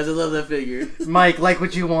those guys, I love that figure. Mike, like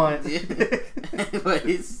what you want.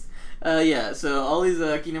 Anyways, yeah, so all these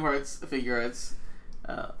Kingdom Hearts figure arts,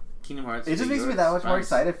 Kingdom Hearts. It just figure makes me that arts, much more runs.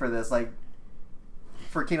 excited for this, like,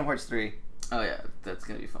 for Kingdom Hearts 3. Oh yeah, that's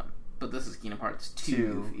gonna be fun. But this is Kingdom Hearts 2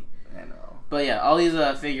 Two. Goofy. I know. But yeah, all these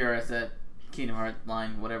figure arts that Kingdom Hearts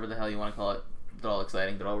line, whatever the hell you want to call it, they're all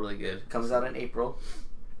exciting. They're all really good. Comes out in April.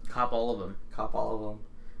 Cop all of them. Cop all of them.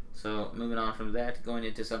 So moving on from that, going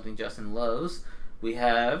into something Justin loves, we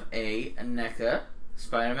have a NECA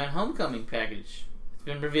Spider-Man Homecoming package. It's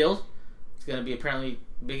been revealed. It's gonna be apparently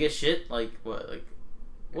big as shit. Like what? Like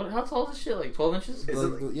what? How tall is this shit? Like 12 inches? Is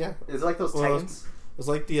Like, it- yeah, Is it like those Well, Titans? it's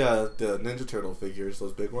like the Ninja Turtle figures,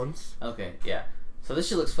 those big ones. Okay, yeah. So this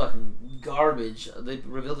shit looks fucking garbage. They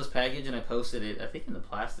revealed this package and I posted it, I think in the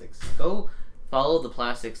Plastics. Go follow the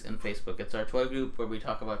Plastics in Facebook. It's our toy group where we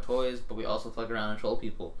talk about toys, but we also fuck around and troll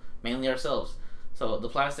people. Mainly ourselves. So the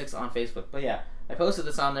Plastics on Facebook. But yeah, I posted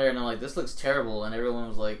this on there and I'm like, this looks terrible. And everyone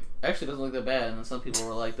was like, actually it doesn't look that bad. And then some people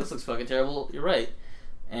were like, this looks fucking terrible. You're right.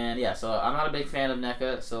 And yeah, so I'm not a big fan of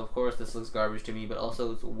NECA. So of course this looks garbage to me. But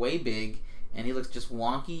also it's way big. And he looks just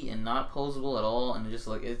wonky and not posable at all. And it's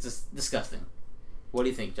just disgusting. What do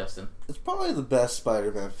you think, Justin? It's probably the best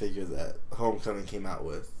Spider-Man figure that Homecoming came out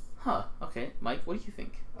with. Huh. Okay. Mike, what do you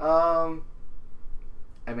think? I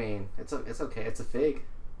mean, it's okay. It's a fig.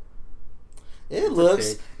 It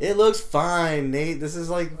looks fine, Nate. This is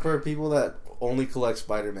like for people that only collect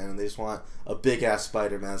Spider-Man and they just want a big ass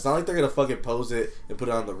Spider-Man. It's not like they're gonna fucking pose it and put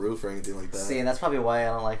it on the roof or anything like that. See, and that's probably why I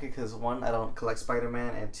don't like it. Because one, I don't collect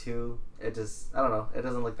Spider-Man, and two, it just, I don't know, it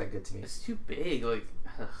doesn't look that good to me. It's too big. Like,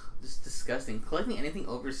 just disgusting. Collecting anything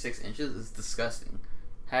over 6 inches is disgusting.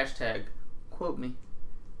 Hashtag quote me.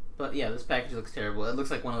 But yeah, this package looks terrible. It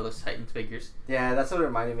looks like one of those Titans figures. Yeah, that's what it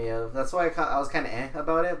reminded me of. That's why I was kind of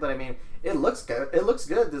about it. But I mean, it looks good. It looks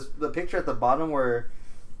good. The picture at the bottom where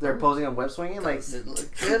they're posing on web swinging, like Doesn't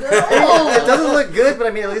look good at all. it doesn't look good. But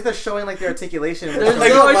I mean, at least they're showing like their articulation. And There's Like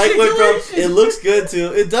no what Mike went from, articulation. it looks good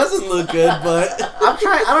to, it doesn't look good, but... I'm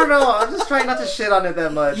trying. I don't know. I'm just trying not to shit on it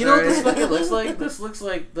that much. You know what this alright? fucking looks like? This looks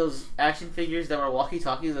like those action figures that were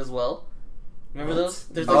walkie-talkies as well. Remember What? those?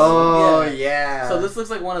 There's like Oh yeah. yeah. So this looks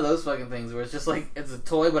like one of those fucking things where it's just like it's a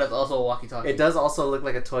toy, but it's also a walkie-talkie. It does also look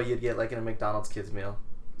like a toy you'd get like in a McDonald's kids meal.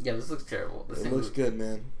 Yeah, this looks terrible. This It thing looks good,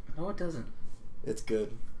 man. No, it doesn't. It's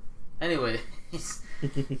good.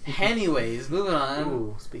 Anyways, moving on.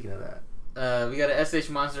 Ooh, speaking of that. We got a SH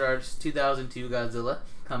Monster Arts 2002 Godzilla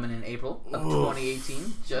coming in April of Oof.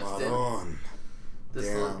 2018. Justin, Spot on. this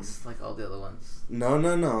Damn. looks like all the other ones. No.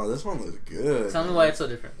 This one looks good. Tell me man. why it's so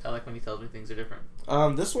different. I like when he tells me things are different.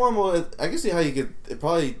 This one, well, I can see how you could. It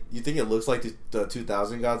probably you think it looks like the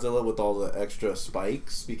 2000 Godzilla with all the extra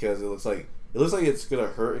spikes because it looks like it's gonna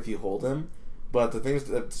hurt if you hold him. But the thing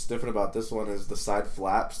that's different about this one is the side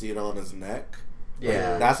flaps, on his neck.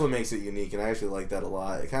 Yeah. Like, that's what makes it unique, and I actually like that a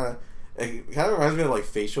lot. It kind of reminds me of like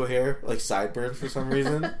facial hair, like sideburns for some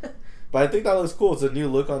reason. But I think that looks cool. It's a new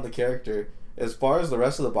look on the character. As far as the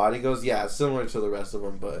rest of the body goes, yeah, it's similar to the rest of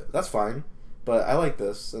them, but that's fine. But I like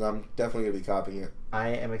this, and I'm definitely going to be copying it. I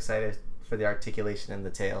am excited for the articulation in the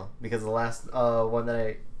tail because the last one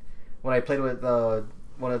that when I played with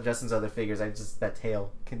one of Justin's other figures, that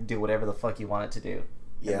tail can do whatever the fuck you want it to do.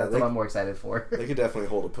 Yeah, and that's what I'm more excited for. They could definitely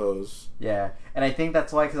hold a pose. Yeah, and I think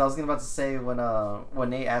that's why, because I was about to say when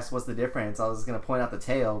Nate asked what's the difference, I was going to point out the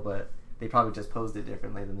tail, but they probably just posed it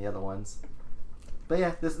differently than the other ones. But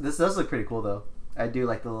yeah, this does look pretty cool though. I do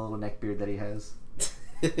like the little neck beard that he has.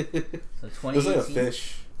 So Looks like a 2018.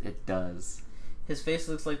 fish. It does. His face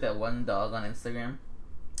looks like that one dog on Instagram.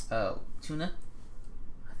 Tuna.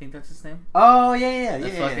 I think that's his name. Oh yeah, The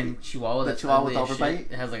fucking Chihuahua. The That's Chihuahua ugly with as overbite?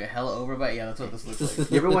 shit. It has like a hella overbite. Yeah, that's what this looks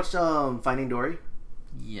like. You ever watched Finding Dory?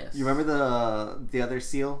 Yes. You remember the other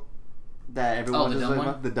seal that everyone the was dumb talking one?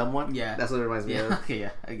 about? The dumb one? Yeah. That's what it reminds me Yeah. of. Okay.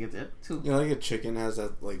 Yeah, I get that too. Like a chicken has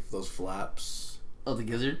that, like those flaps. Oh, the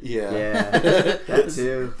gizzard? Yeah. Yeah, that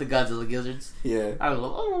too. The Godzilla gizzards. Yeah. I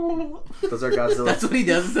love. Those are Godzilla. That's what he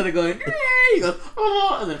does instead of going. He goes,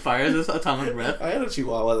 and then fires this atomic breath. I had a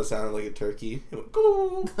chihuahua that sounded like a turkey. It went,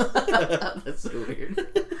 "Goo." That's so weird.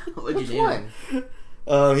 What'd Which you name one? him?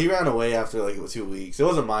 He ran away after like 2 weeks. It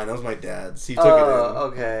wasn't mine. It was my dad's. He took it Oh,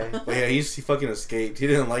 in. okay. But yeah, he fucking escaped. He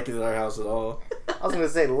didn't like it at our house at all. I was gonna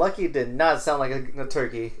say Lucky did not sound like a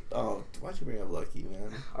turkey. Oh, why'd you bring up Lucky,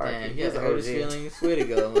 man? Damn, He he has was an hurt his OG. feelings. Way to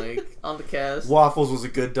go, Mike. On the cast. Waffles was a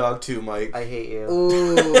good dog too, Mike. I hate you.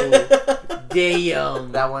 Ooh.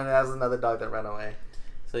 Damn. That was another dog that ran away.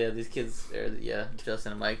 So yeah, these kids,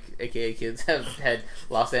 Justin and Mike, aka kids, have had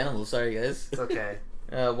lost animals. Sorry, guys. It's okay.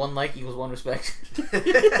 1 like equals 1 respect.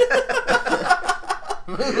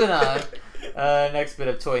 Moving on. Next bit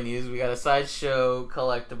of toy news. We got a Sideshow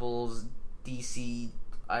Collectibles DC.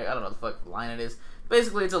 I don't know what the fuck line it is.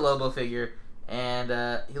 Basically, it's a Lobo figure, and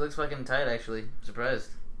he looks fucking tight. Actually, surprised.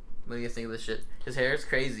 What do you think of this shit? His hair is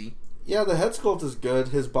crazy. Yeah, the head sculpt is good.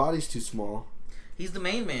 His body's too small. He's the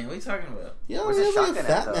main man. What are you talking about? Yeah, Where's he his has like a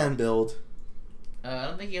shotgun at, fat though? man build. I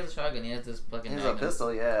don't think he has a shotgun. He has this fucking. He's a magnum.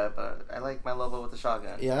 pistol, yeah, but I like my Lobo with the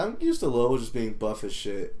shotgun. Yeah, I'm used to Lobo just being buff as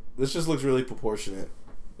shit. This just looks really proportionate.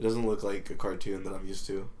 It doesn't look like a cartoon that I'm used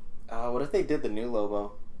to. What if they did the new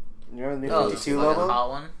Lobo? You remember the new Oh, 52 like a Lobo? hot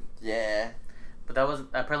one. Yeah. But that was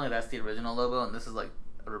apparently that's the original Lobo, and this is like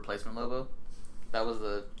a replacement Lobo. That was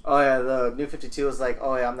the. Oh yeah, the new 52 was like,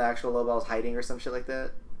 oh yeah, I'm the actual Lobo. I was hiding or some shit like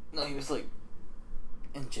that. No, he was like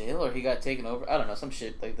in jail, or he got taken over. I don't know, some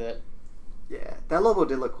shit like that. Yeah, that Lobo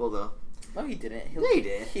did look cool though. No, he didn't. Yeah, he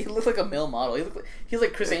did. He looked like a male model. He was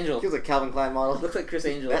like Chris Angel. He was a Calvin Klein model. Looks like Chris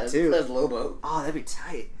Angel. That as, too. as Lobo. Oh, that'd be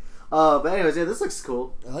tight. But anyways, yeah, this looks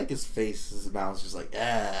cool. I like his face. His mouth's just like,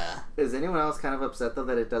 ah. Is anyone else kind of upset though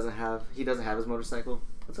that he doesn't have his motorcycle?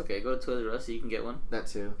 That's okay. Go to Toys R Us so you can get one. That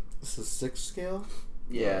too. This is 6 scale?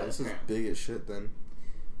 Yeah. This is big as shit then.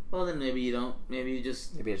 Well, then maybe you don't. Maybe you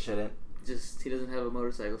just Maybe it shouldn't. he doesn't have a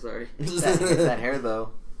motorcycle. Sorry. that hair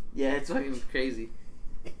though. Yeah, it's fucking crazy.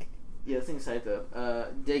 Yeah, this thing's tight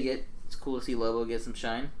though. Dig it. It's cool to see Lobo get some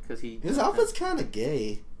shine because he. His outfit's kind of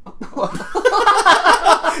gay.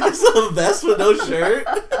 It's a vest with no shirt.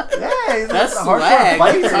 Yeah, he's That's a hardcore swag.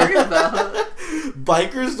 What are you biker. talking about?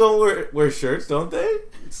 Bikers don't wear shirts, don't they?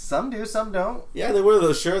 Some do, some don't. Yeah, they wear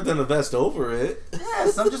the shirt then the vest over it. Yeah,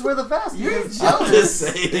 some just wear the vest. You're because- I'm just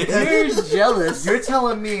saying. You're jealous. You're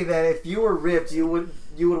telling me that if you were ripped, you would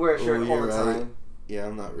wear a shirt Oh, all you're the right. time. Yeah,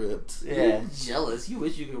 I'm not ripped. Yeah. You're jealous. You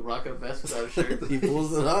wish you could rock a vest without a shirt. He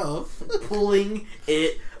pulls it off. Pulling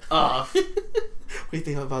it off. What do you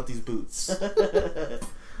think about these boots?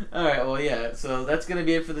 Alright, well, yeah, so that's gonna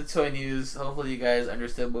be it for the toy news. Hopefully you guys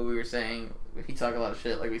understood what we were saying. We talk a lot of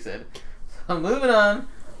shit, like we said. So moving on,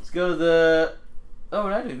 let's go to the... Oh, we're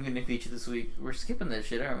not doing any feature this week. We're skipping that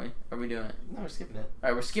shit, aren't we? Are we doing it? No, we're skipping it.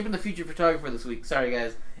 Alright, we're skipping the featured photographer this week. Sorry,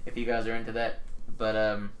 guys, if you guys are into that.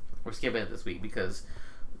 But, we're skipping it this week because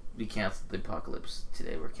we canceled the apocalypse.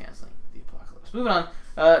 Today we're canceling the apocalypse. Moving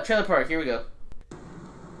on. Trailer Park, here we go.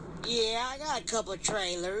 Yeah, I got a couple of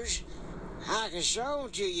trailers. I can show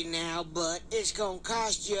them to you now, but it's gonna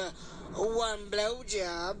cost you one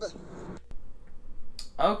blowjob.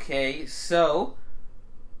 Okay, so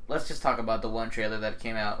let's just talk about the one trailer that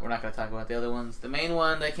came out. We're not going to talk about the other ones. The main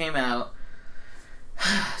one that came out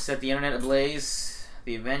set the internet ablaze.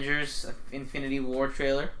 The Avengers Infinity War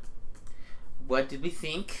trailer. What did we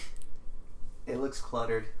think? It looks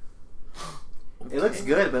cluttered. It looks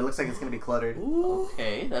good, but it looks like it's gonna be cluttered. Ooh.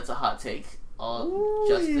 Okay, that's a hot take. Ooh.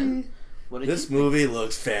 Justin, what did This you think? movie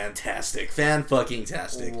looks fantastic.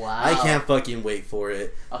 Fan-fucking-tastic. Wow. I can't fucking wait for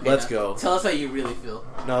it. Okay, Let's now, go. Tell us how you really feel.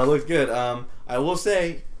 No, it looked good. I will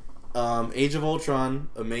say, Age of Ultron,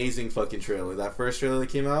 amazing fucking trailer. That first trailer that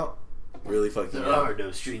came out, really fucking good.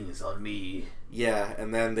 no strings on me. Yeah,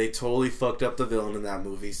 and then they totally fucked up the villain in that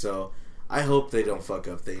movie, so I hope they don't fuck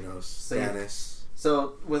up Thanos. So you- Thanos.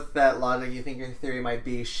 So, with that logic, you think your theory might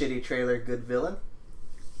be shitty trailer, good villain?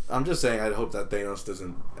 I'm just saying, I hope that Thanos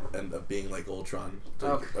doesn't end up being like Ultron,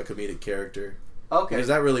 like Okay. a comedic character. Okay. Because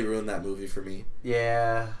that really ruined that movie for me.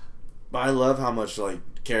 Yeah. But I love how much like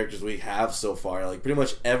characters we have so far. Like pretty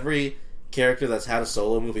much every character that's had a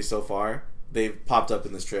solo movie so far, they've popped up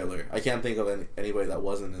in this trailer. I can't think of anybody that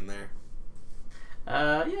wasn't in there.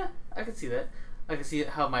 Yeah, I can see that. I can see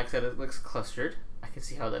how Mike said it looks clustered. I can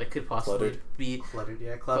see how that it could possibly Cluttered. be Cluttered,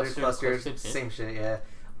 yeah. Cluttered, Clustered, clustered, clustered, same shit, yeah.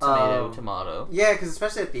 tomato. Yeah, because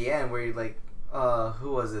especially at the end where you like,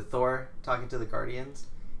 who was it? Thor talking to the Guardians.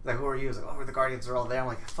 He's like, who are you? He's like, oh, the Guardians are all there. I'm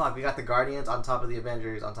like, fuck, we got the Guardians on top of the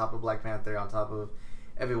Avengers, on top of Black Panther, on top of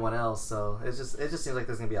everyone else. So it just seems like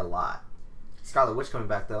there's gonna be a lot. Scarlet Witch coming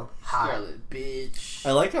back though. Scarlet bitch.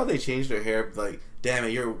 I like how they changed her hair. Like, damn it,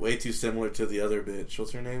 you're way too similar to the other bitch.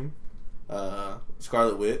 What's her name?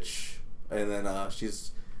 Scarlet Witch, and then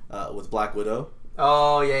she's with Black Widow.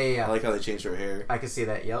 Oh yeah. I like how they changed her hair. I can see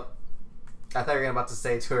that. Yep. I thought you were about to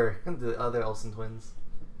say to her the other Olsen twins.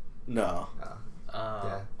 No.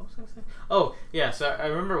 Yeah. What was I gonna say? Oh yeah, so I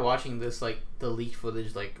remember watching this like the leaked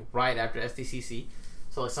footage like right after SDCC.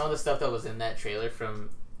 So like some of the stuff that was in that trailer from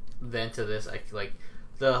then to this, like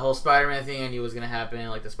the whole Spider-Man thing I knew was gonna happen,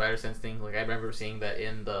 like the Spider-Sense thing. Like I remember seeing that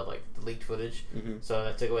in the leaked footage. Mm-hmm. So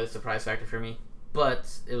that took away the surprise factor for me.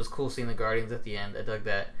 But it was cool seeing the Guardians at the end. I dug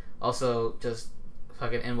that. Also, just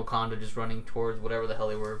fucking in Wakanda, just running towards whatever the hell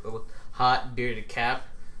they were, but with hot bearded Cap.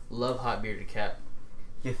 Love hot bearded Cap.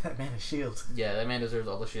 Give that man a shield. Yeah, that man deserves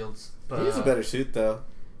all the shields. But He has a better suit though.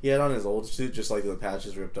 He had on his old suit, just like the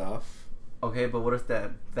patches ripped off. Okay, but what if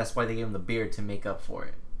that's why they gave him the beard to make up for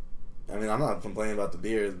it? I mean, I'm not complaining about the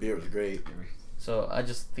beard. The beard was great. So I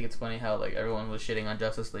just think it's funny how like everyone was shitting on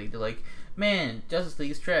Justice League. They're like, man, Justice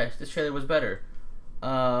League is trash. This trailer was better.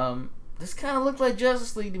 This kind of looked like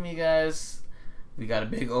Justice League to me, guys. We got a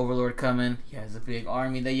big Overlord coming. He has a big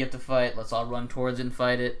army that you have to fight. Let's all run towards it and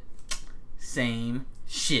fight it. Same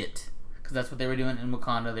shit. Because that's what they were doing in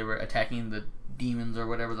Wakanda. They were attacking the demons or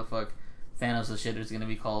whatever the fuck Thanos' shit is going to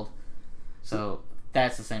be called. So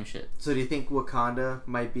that's the same shit. So do you think Wakanda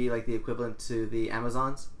might be like the equivalent to the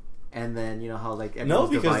Amazons? And then, you know how like No, everyone's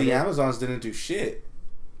because divided? the Amazons didn't do shit.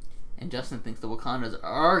 And Justin thinks the Wakandas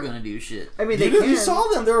are going to do shit. I mean, they You can. saw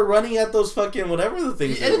them. They were running at those fucking whatever the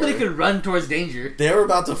things they Anybody were. could run towards danger. They were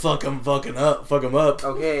about to fuck them up.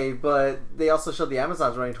 Okay, but they also showed the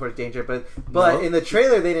Amazons running towards danger. But No. in the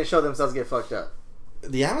trailer, they didn't show themselves get fucked up.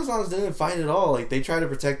 The Amazons didn't fight at all. Like, they tried to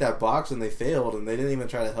protect that box and they failed, and they didn't even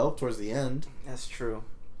try to help towards the end. That's true.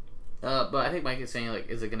 But I think Mike is saying, like,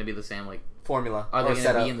 is it going to be the same, like, Formula. are they or going to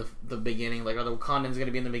setup. be in the beginning? Like, are the Wakandans going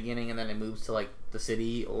to be in the beginning and then it moves to, like, the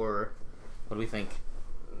city? Or what do we think?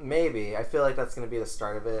 Maybe. I feel like that's going to be the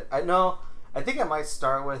start of it. I think it might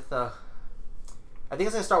start with... I think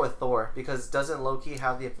it's going to start with Thor. Because doesn't Loki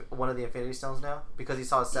have one of the Infinity Stones now? Because he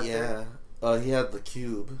saw his scepter? Yeah. He had the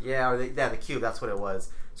cube. Yeah, the cube. That's what it was.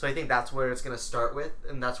 So I think that's where it's going to start with.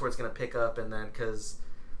 And that's where it's going to pick up. And then... Because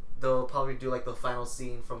they'll probably do, like, the final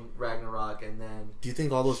scene from Ragnarok. And then... Do you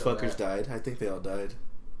think all those Show fuckers that. died? I think they all died.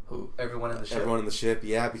 Who? Everyone in the ship? Everyone in the ship,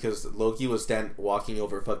 yeah, because Loki was walking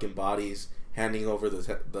over fucking bodies, handing over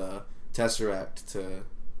the Tesseract to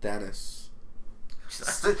Thanos.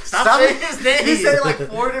 Stop saying his name! He said it like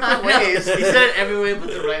 4 different ways. He said it every way but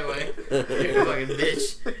the right way. You're a fucking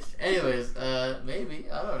bitch. Anyways, maybe.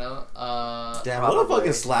 I don't know. Damn, what a Probably.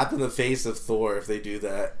 fucking slap in the face of Thor if they do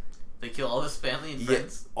that. They kill all his family and Yeah,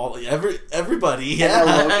 friends. everybody.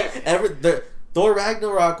 And Yeah. Thor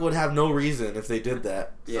Ragnarok would have no reason if they did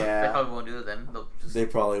that. They Yeah. probably won't do it then. They'll just... They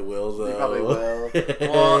probably will, though. They probably will.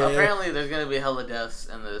 Well, apparently there's gonna be hella deaths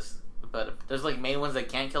in this, but there's like main ones that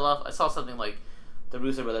can't kill off. I saw something like the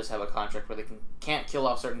Russo brothers have a contract where they can't kill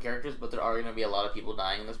off certain characters, but there are gonna be a lot of people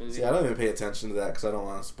dying in this movie. See, I don't even pay attention to that because I don't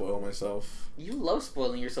want to spoil myself. You love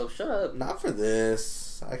spoiling yourself. Shut up. Not for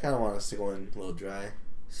this. I kind of want us to go in a little dry.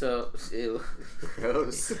 So, ew.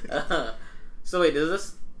 Gross. So wait,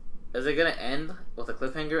 is it gonna end with a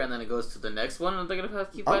cliffhanger and then it goes to the next one and they're gonna have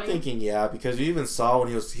to keep I'm fighting? thinking, yeah, because you even saw when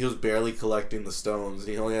he was barely collecting the stones,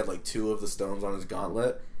 and he only had like 2 of the stones on his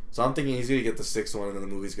gauntlet. So I'm thinking he's gonna get the 6th one, and then the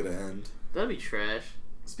movie's gonna end. That'd be trash.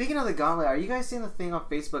 Speaking of the gauntlet, are you guys seeing the thing on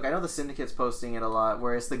Facebook? I know the Syndicate's posting it a lot,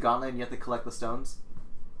 where it's the gauntlet and you have to collect the stones.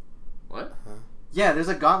 What? Yeah, there's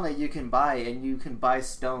a gauntlet you can buy, and you can buy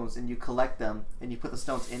stones, and you collect them, and you put the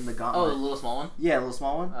stones in the Oh, the gauntlet. little small one? Yeah, a little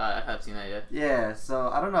small one. I haven't seen that yet. Yeah, so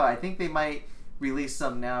I don't know. I think they might release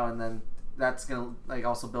some now, and then that's gonna like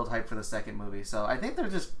also build hype for the second movie. So I think they're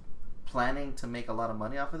just planning to make a lot of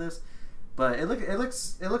money off of this. But it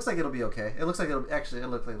looks like it'll be okay. It looks like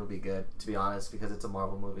it'll be good, to be honest, because it's a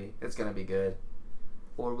Marvel movie. It's gonna be good.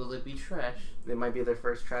 Or will it be trash? It might be their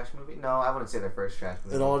first trash movie. No, I wouldn't say their first trash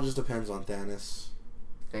movie. It all just depends on Thanos.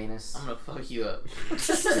 Thanos. I'm gonna fuck you up.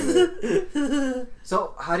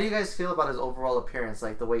 So, how do you guys feel about his overall appearance,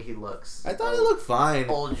 like the way he looks? I thought it looked fine.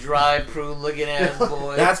 Old dry prune looking ass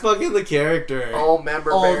boy. That's fucking the character. Old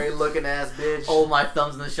member berry looking ass bitch. Hold my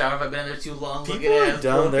thumbs in the shower if I've been in there too long. People looking are ass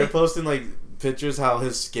dumb. boy. They're posting like pictures how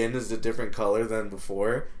his skin is a different color than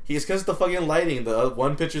before. He's because the fucking lighting. The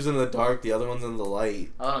one picture's in the dark, the other one's in the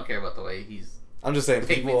light. I don't care about the way he's. I'm just saying,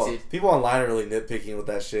 Pigmented. people online are really nitpicking with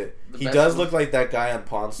that shit. The He best does one- look like that guy on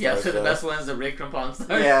Pawn Stars. Yeah, so the though. best one is the Rick from Pawn Stars.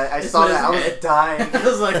 Yeah, I It's saw with that. I his was head. dying. I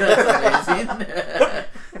was like, that's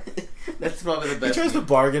amazing. That's probably the He best. tries to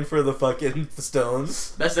bargain for the fucking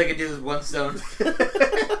stones. Best I could do is one stone.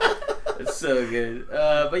 It's so good.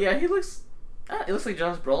 But yeah, he looks. It looks like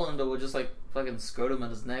Josh Brolin, but with just like fucking scrotum on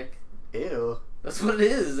his neck. Ew. That's what it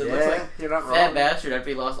is. It Yeah, looks like you're not fat wrong. bastard after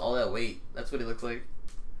he lost all that weight. That's what he looks like.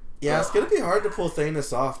 Yeah, it's gonna be hard to pull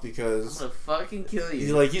Thanos off I'm because gonna fucking kill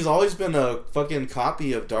you. he's always been a fucking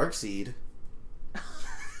copy of Darkseid.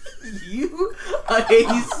 I hate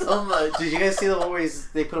you so much. Did you guys see the one where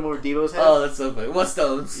they put him over Devo's head? Oh, that's so funny. What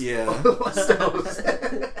stones? Yeah. What stones?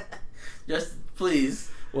 Just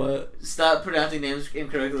please What? stop pronouncing names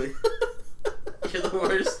incorrectly. You're the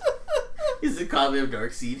worst. He's a copy of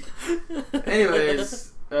Darkseid.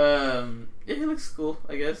 Anyways, yeah, he looks cool.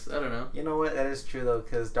 I guess I don't know. You know what? That is true though,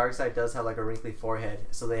 because Darkseid does have like a wrinkly forehead,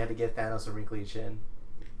 so they had to give Thanos a wrinkly chin.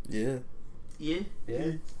 Yeah. Yeah.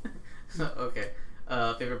 Yeah. Okay.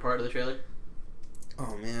 Favorite part of the trailer?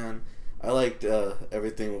 Oh man, I liked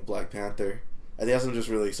everything with Black Panther. I guess I'm just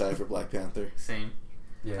really excited for Black Panther. Same.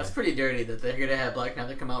 Yeah. That's pretty dirty that they're gonna have Black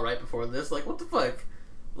Panther come out right before this. Like, what the fuck?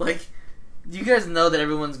 Like, you guys know that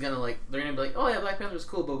everyone's gonna like. They're gonna be like, oh yeah, Black Panther's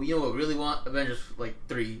cool, but you know what? We really want Avengers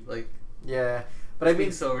 3. Like, Yeah, but I mean,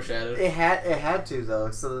 being so overshadowed. it had to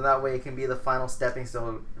though, so that way it can be the final stepping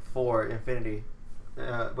stone for Infinity.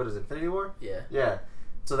 What is it? Infinity War? Yeah. Yeah.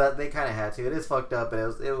 So that they kind of had to. It is fucked up, but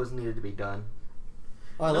it was needed to be done.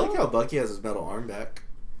 Oh, I like how Bucky has his metal arm back.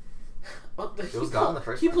 What the, It was gone in the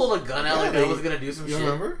first He place. pulled a gun out Yeah, like they- that was gonna do some You shit.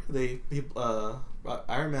 remember?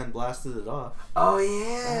 Iron Man blasted it off. Oh It's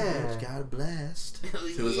yeah, got a blast Yeah.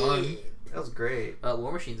 to his arm. that was great.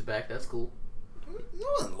 War Machine's back. That's cool. No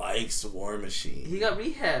one likes War Machine. He got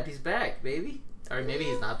rehabbed. He's back, baby. Or maybe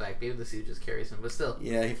he's not back. Maybe the suit just carries him. But still.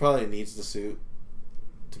 Yeah, he probably needs the suit.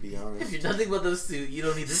 To be If honest. you're nothing but the suit, you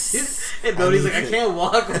don't need the suit. And Brody's like, I can't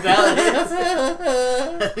walk without it.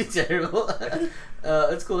 That'd be terrible.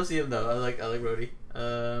 It's cool to see him though. I like Brody.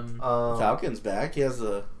 Falcon's back. He has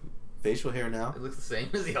the facial hair now. It looks the same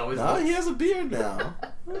as he always No, looks. he has a beard now.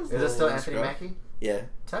 is it still Anthony Mackie? Yeah.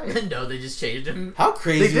 Tight. No, they just changed him. How They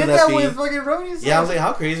crazy did would that that be? with fucking Rhodey's. Yeah, I was like,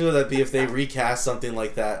 how crazy would that be if they recast something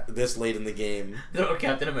like that this late in the game? No,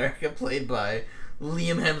 Captain America played by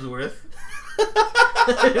Liam Hemsworth.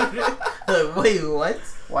 Like, wait, what?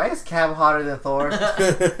 Why is Cam hotter than Thor?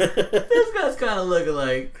 This guy's kind of looking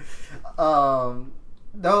like.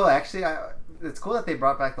 No, actually, it's cool that they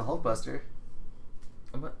brought back the Hulkbuster.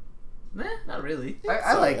 What? Nah, not really.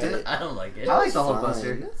 I liked alright. it. I don't like it. I like the Fine,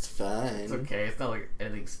 Hulkbuster. It's fine. It's okay. It's not like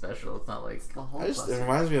anything special. It's not like. The It Hulkbuster.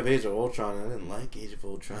 reminds me of Age of Ultron. I didn't like Age of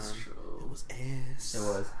Ultron. That's true. It was ass. It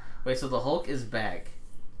was. Wait, so the Hulk is back.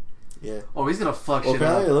 Yeah. Oh, he's gonna fuck Well, shit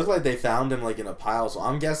apparently it up. looked like they found him like in a pile. So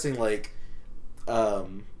I'm guessing like,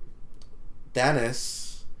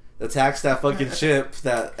 Thanos attacks that fucking ship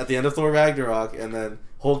that at the end of Thor Ragnarok, and then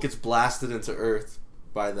Hulk gets blasted into Earth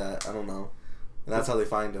by that. I don't know. And that's how they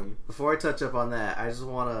find him. Before I touch up on that, I just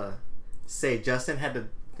want to say Justin had to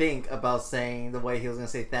think about saying the way he was gonna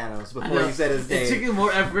say Thanos I before know. he said his It took name. him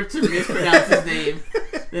more effort to mispronounce his name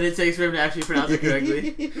than it takes for him to actually pronounce it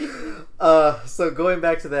correctly. So going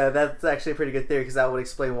back to that, that's actually a pretty good theory because that would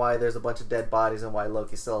explain why there's a bunch of dead bodies and why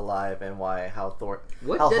Loki's still alive and why how Thor.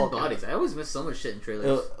 What how dead Hulk- bodies? I always miss so much shit in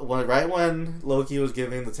trailers. Right when Loki was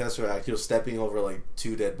giving the Tesseract, he was stepping over like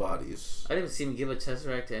 2 dead bodies. I didn't even see him give a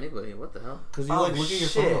Tesseract to anybody. What the hell? Because you Oh, like look at your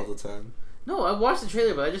shit. phone all the time. No, I watched the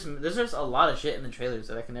trailer, but there's just a lot of shit in the trailers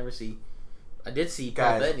that I can never see. I did see Paul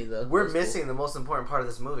Guys, Bettany though. we're That was cool. missing the most important part of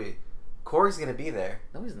this movie. Korg's gonna be there.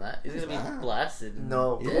 No, he's not. He's gonna be not. blasted.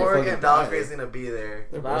 No, Yeah, Korg fucking and die. Valkyrie's gonna be there,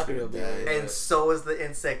 They're Valkyrie both gonna will be die. there. and so is the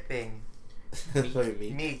insect thing. Fucking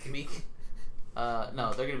Meek. Meek. Meek.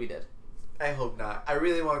 No, they're gonna be dead. I hope not. I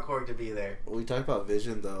really want Korg to be there. We talked about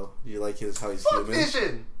Vision though. You like how he's Fuck human?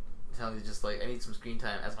 Vision. Tell me just like I need some screen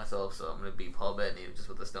time as myself, so I'm gonna be Paul Bettany just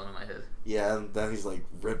with a stone in my head. Yeah, and then he's like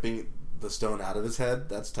ripping the stone out of his head.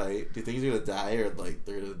 That's tight. Do you think he's gonna die or like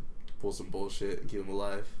they're gonna pull some bullshit and keep him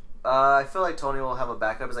alive? I feel like Tony will have a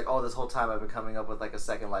backup. It's like, oh, this whole time I've been coming up with like a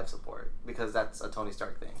second life support because that's a Tony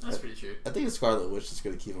Stark thing. That's pretty true. I think it's Scarlet Witch that's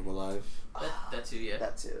gonna keep him alive. That too, yeah.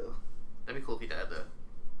 That too. That'd be cool if he died though,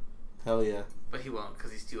 Hell yeah. but he won't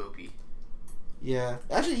because he's too OP. Yeah.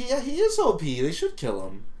 Actually, he is OP. They should kill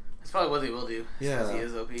him. That's probably what they will do. Yeah. Because he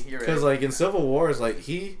is OP. You're right. Because like in Civil Wars,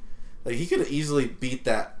 he could have easily beat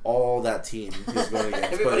all that team he was going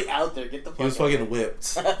against. Everybody but out there, get the fuck he was out fucking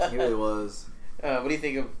whipped. He really was. What do you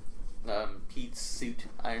think of Pete's suit,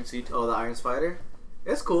 Iron Suit? Oh, the Iron Spider.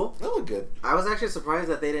 It's cool. That looked good. I was actually surprised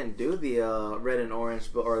that they didn't do the red and orange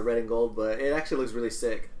or red and gold, but it actually looks really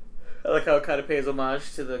sick. I like how it kind of pays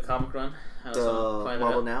homage to the comic run. How The someone pointed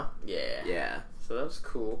Marvel out. Now. Yeah. Yeah. So that was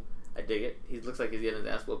cool. I dig it. He looks like he's getting his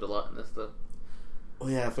ass whooped a lot in this though. Oh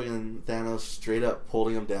yeah, fucking Thanos straight up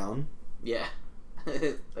holding him down. Yeah.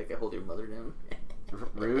 Like I hold your mother down.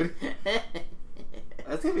 Rude.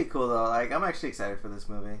 That's gonna be cool though. Like, I'm actually excited for this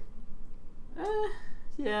movie.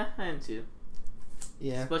 Yeah, I am too.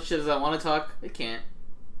 Yeah, As much as I want to talk, I can't.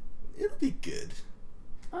 it'll be good.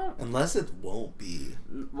 Unless it won't be.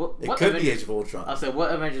 What It could be Avengers- Age of Ultron. I'll say,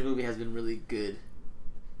 what Avengers movie has been really good?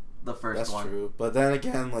 The first That's one. true. But then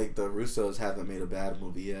again, like, the Russos haven't made a bad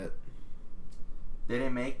movie yet. They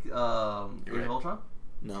didn't make Age right. of Ultron?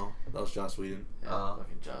 No, that was Joss Whedon. Yeah,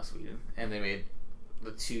 fucking Joss Whedon. And they made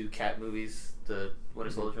the 2 Cat movies, the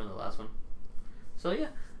Winter Soldier and the last one. So yeah,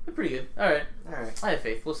 they're pretty good. Alright. Alright. I have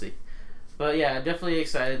faith. We'll see. But yeah, I'm definitely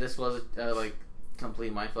excited. This was like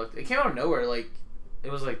complete mindfuck. It came out of nowhere. Like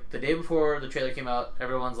it was like the day before the trailer came out.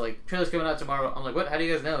 Everyone's like, "Trailer's coming out tomorrow." I'm like, "What? How do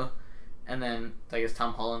you guys know?" And then I guess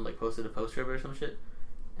Tom Holland like posted a poster of it or some shit.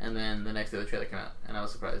 And then the next day the trailer came out, and I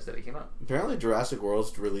was surprised that it came out. Apparently, Jurassic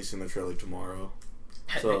World's releasing the trailer tomorrow.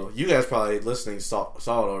 So you guys probably listening saw it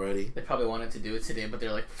already. They probably wanted to do it today, but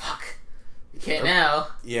they're like, "Fuck, you can't now."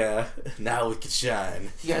 Yeah, now we can shine.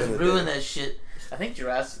 You guys ruined that shit. I think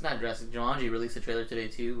Jumanji released a trailer today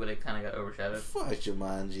too, but it kind of got overshadowed. Fuck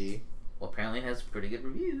Jumanji. Well, apparently it has pretty good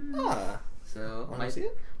reviews. Ah, So wanna see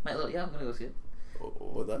it? yeah, I'm gonna go see it.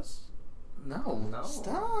 With us? No. No.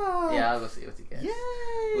 Stop. Yeah, I'll go see it with you guys. Yay.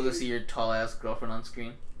 We'll go see your tall ass girlfriend on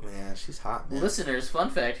screen. Man, she's hot, man. Listeners, fun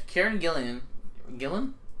fact: Karen Gillan, I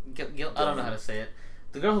don't know how to say it.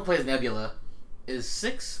 The girl who plays Nebula is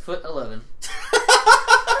 6'11".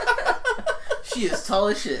 She is tall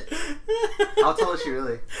as shit. How tall is she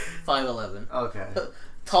really? 5'11". Okay.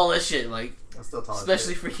 Tall as shit, like That's still tall.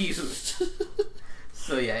 especially for you.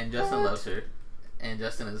 So yeah, and Justin loves her, and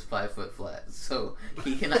Justin is 5 foot flat, so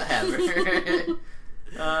he cannot have her.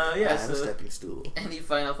 Yeah. And a So, stepping stool. any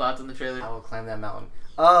final thoughts on the trailer? I will climb that mountain.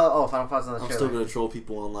 Final thoughts on the I'm trailer. still gonna troll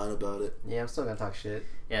people online about it. Yeah, I'm still gonna talk shit.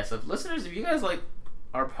 Yeah, so listeners, if you guys like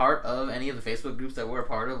are part of any of the Facebook groups that we're a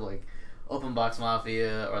part of, like Open Box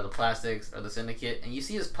Mafia or the Plastics or the Syndicate, and you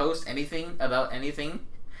see us post anything about anything,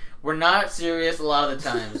 we're not serious a lot of the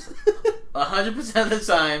times. 100% of the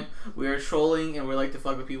time, we are trolling and we like to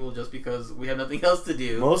fuck with people just because we have nothing else to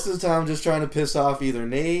do. Most of the time, just trying to piss off either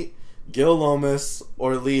Nate, Gil Lomas,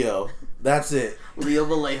 or Leo. That's it. Leo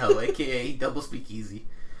Vallejo, aka Double Speakeasy.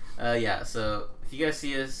 Yeah, so if you guys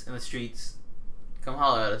see us in the streets, come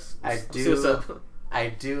holler at us. I See what's do. up. I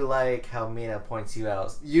do like how Mina points you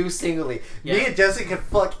out. You singly. Yeah. Me and Justin can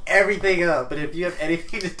fuck everything up, but if you have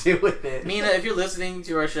anything to do with it... Mina, if you're listening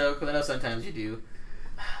to our show, because I know sometimes you do,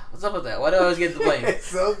 what's up with that? Why do I always get the blame? It's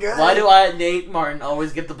so good. Why do I, Nate Martin,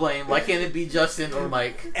 always get the blame? Why can't it be Justin or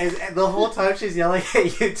Mike? And the whole time she's yelling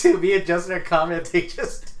at you two, me and Justin are commenting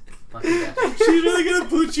just... Fucking bastard. She's really gonna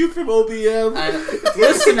boot you from OBM.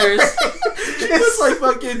 Listeners, She puts like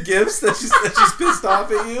fucking gifts that she's pissed off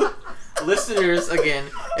at you. listeners, again,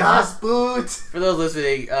 Das Boot! for those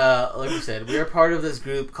listening, like we said, we are part of this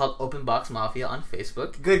group called Open Box Mafia on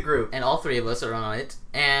Facebook. Good group. And all 3 of us are on it.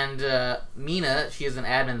 And Mina, she is an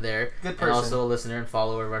admin there. Good And person. also a listener and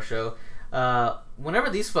follower of our show. Whenever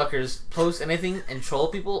these fuckers post anything and troll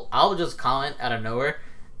people, I'll just comment out of nowhere.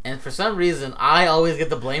 And for some reason, I always get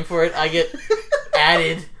the blame for it. I get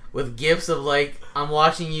added with gifts of like, I'm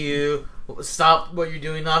watching you, stop what you're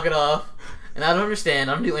doing, knock it off. And I don't understand.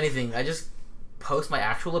 I don't do anything. I just post my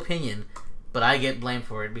actual opinion. But I get blamed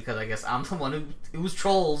for it because I guess I'm the one who's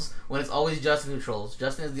trolls when it's always Justin who trolls.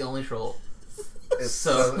 Justin is the only troll. It's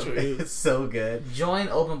So- it's so good. Join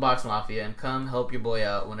Open Box Mafia and come help your boy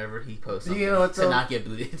out whenever he posts something You know what, to though? not get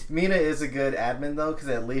booted. Mina is a good admin though, because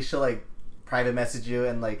at least she'll like private message you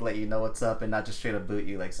and like let you know what's up and not just straight up boot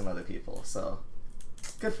you like some other people. So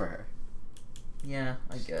good for her. Yeah,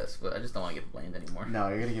 I guess, but I just don't want to get blamed anymore. No,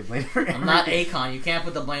 you're gonna get blamed for I'm not everything. Akon. You can't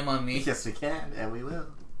put the blame on me. Yes, we can, and we will.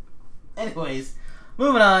 Anyways,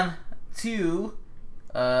 moving on to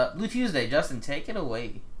Blue Tuesday. Justin, take it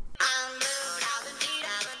away.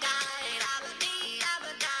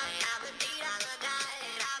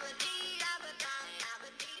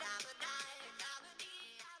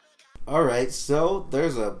 Alright, so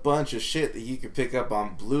there's a bunch of shit that you can pick up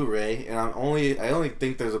on Blu-ray, and I only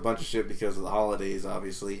think there's a bunch of shit because of the holidays,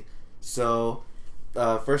 obviously. So,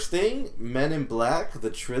 first thing, Men in Black, the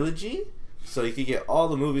trilogy. So you can get all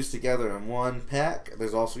the movies together in one pack.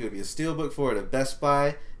 There's also going to be a steelbook for it at Best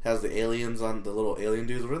Buy. Has the aliens on, the little alien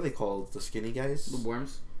dudes. What are they called? The skinny guys? The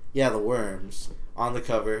worms. Yeah, the worms on the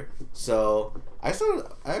cover. So I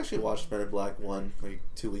actually watched Men in Black 1 like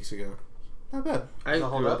 2 weeks ago. Not bad. I So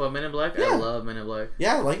hold grew up up. on Men in Black. Yeah. I love Men in Black.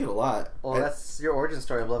 Yeah, I like it a lot. Well, that's your origin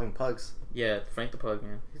story of loving pugs. Yeah, Frank the Pug,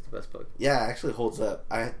 man. He's the best pug. Yeah, it actually holds up.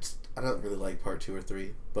 I don't really like part 2 or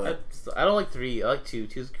 3, but I don't like 3. I like 2.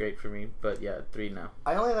 2's great for me, but yeah, 3 now.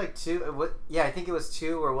 I only like 2. Yeah, I think it was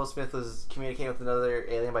 2 where Will Smith was communicating with another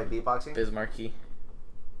alien by beatboxing. Bismarcky.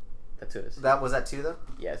 That's who it is. Was that 2 though?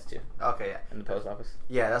 Yeah, it's 2. Okay, yeah. In the post office.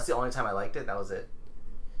 Yeah, that's the only time I liked it. That was it.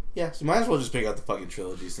 yeah, so might as well just pick out the fucking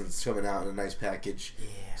trilogy since it's coming out in a nice package.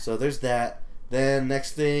 Yeah. So there's that. Then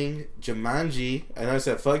next thing, Jumanji. I know I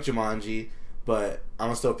said fuck Jumanji, but I'm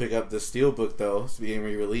gonna still pick up the Steelbook though. It's being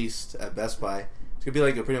re-released at Best Buy. It's gonna be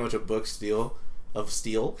like pretty much a book steal of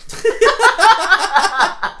steel.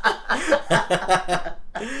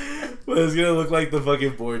 But it's gonna look like the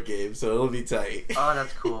fucking board game, so it'll be tight. Oh,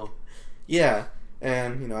 that's cool. Yeah,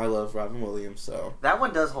 and you know I love Robin Williams, so That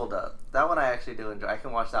one does hold up. That one I actually do enjoy. I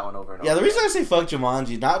can watch that one over and over. yeah. The reason I say fuck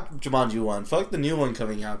Jumanji, not Jumanji 1, fuck the new one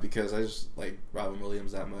coming out because I just like Robin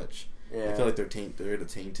Williams that much. Yeah. I feel like they're to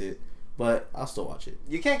taint it, but I'll still watch it.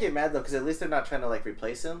 You can't get mad though, because at least they're not trying to like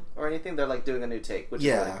replace him or anything. They're like doing a new take, which is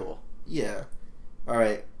really cool. Yeah. All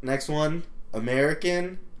right. Next one.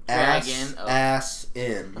 American Dragon. Ass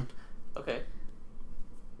In. Okay.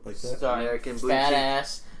 Like that. Sorry. American Fat Bougie.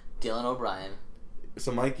 ass Dylan O'Brien.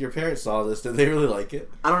 So Mike, your parents saw this. Did they really like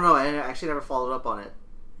it? I don't know. I actually never followed up on it.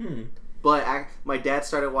 Hmm. But my dad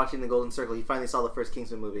started watching The Golden Circle. He finally saw the first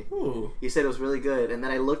Kingsman movie. Ooh. He said it was really good. And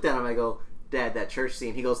then I looked at him. I go, Dad, that church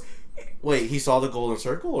scene. He goes, Wait, he saw the Golden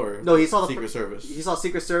Circle or No, he saw the Secret Service? He saw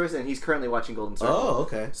Secret Service, and he's currently watching Golden Circle. Oh,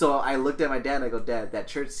 okay. So I looked at my dad and I go, Dad, that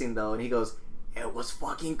church scene though, and he goes, it was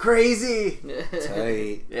fucking crazy.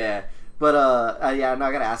 Tight. Yeah, but yeah, I'm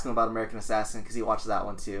not gonna ask him about American Assassin because he watches that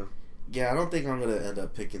one too. Yeah, I don't think I'm gonna end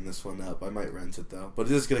up picking this one up. I might rent it though. But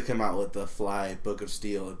it is gonna come out with the Fly Book of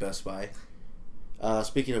Steel at Best Buy.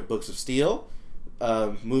 Speaking of Books of Steel,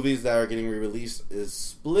 movies that are getting re-released is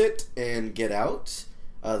Split and Get Out.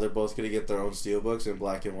 They're both gonna get their own steelbooks in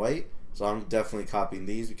black and white. So I'm definitely copying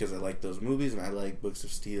these because I like those movies and I like Books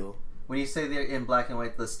of Steel. When you say they're in black and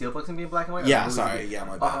white, the steelbooks can be in black and white? Or Yeah, the movies sorry. can be- Yeah,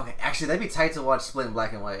 my bad. Oh, okay. Actually, that'd be tight to watch Split in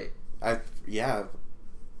black and white. I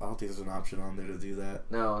don't think there's an option on there to do that.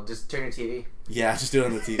 No, just turn your TV. Yeah, just do it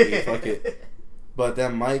on the TV. Fuck it. But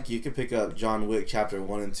then, Mike, you can pick up John Wick Chapter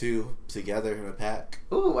 1 and 2 together in a pack.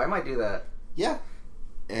 Ooh, I might do that. Yeah.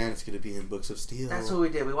 And it's going to be in Books of Steel. That's what we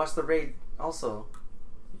did. We watched The Raid also.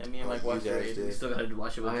 Yeah, me and Mike You watched guys it. did. We still gotta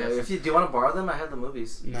watch it with us. If you do you want to borrow them, I have the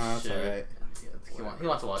movies. No, that's Shit. alright. Yeah, he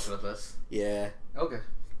wants to watch it with us. Yeah. Okay.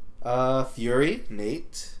 Fury,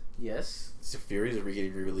 Nate. Yes. So Fury's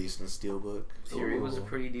getting re-released in a steelbook. Fury was a Ooh.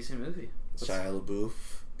 pretty decent movie. Shia LaBeouf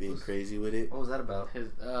being crazy with it. What was that about?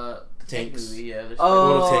 His the Tank Tanks. movie, yeah. Little Tanks,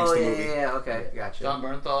 Oh, the yeah, movie. yeah, okay, gotcha. John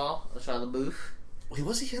Bernthal, Shia LaBeouf. Wait,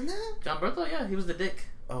 was he in that? John Bernthal, yeah, he was the dick.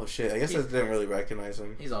 Oh shit, I guess I didn't really recognize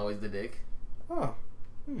him. He's always the dick. Oh.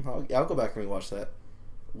 I'll go back and rewatch that.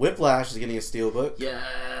 Whiplash is getting a steelbook.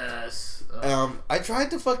 Yes. I tried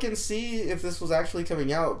to fucking see if this was actually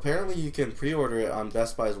coming out. Apparently you can pre-order it on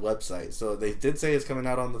Best Buy's website. So they did say it's coming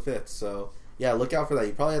out on the 5th. So yeah, look out for that.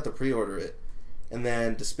 You probably have to pre-order it. And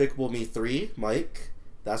then Despicable Me 3, Mike,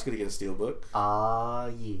 that's going to get a steelbook.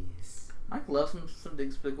 Yes. Mike loves some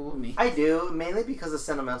Despicable Me. I do, mainly because of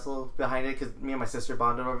sentimental behind it, because me and my sister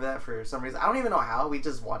bonded over that for some reason. I don't even know how, we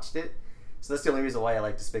just watched it. So that's the only reason why I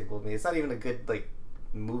like Despicable Me. It's not even a good, like,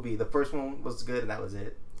 movie. The first one was good, and that was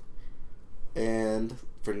it. And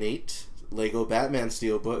for Nate, Lego Batman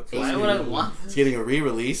steelbook. Why would I want It's this? getting a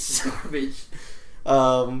re-release. Garbage.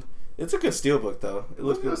 It's a good steelbook though. It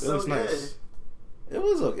looks It good. was It so looks nice. It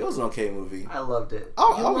was an okay movie. I loved it.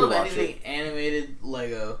 I'll I love rewatch anything it. animated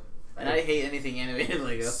Lego. And I hate anything animated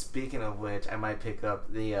Lego. Speaking of which, I might pick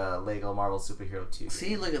up the Lego Marvel Superhero 2.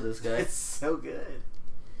 See, look at this guy. It's so good.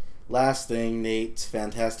 Last thing, Nate's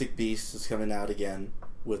Fantastic Beasts is coming out again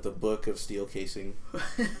with a book of steel casing.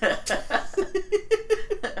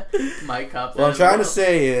 My cop. What I'm trying to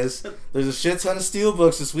say is, there's a shit ton of steel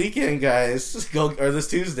books this weekend, guys. This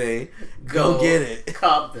Tuesday. Go get it.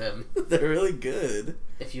 Cop them They're really good.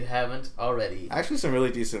 if you haven't already. Actually, some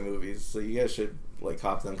really decent movies, so you guys should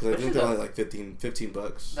cop them because I think they're only like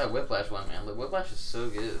 $15. That Whiplash one, man. Look, Whiplash is so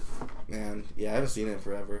good. And yeah, I haven't seen it in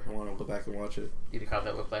forever. I want to go back and watch it. You can cop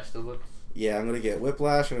that Whiplash still book. Yeah, I'm gonna get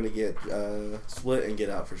Whiplash. I'm gonna get Split and Get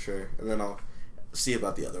Out for sure, and then I'll see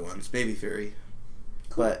about the other ones. Baby Fury,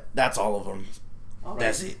 but that's all of them. All right.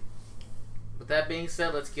 That's it. With that being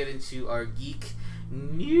said, let's get into our geek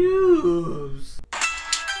news.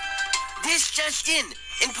 This just in.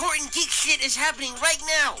 Important geek shit is happening right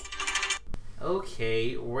now.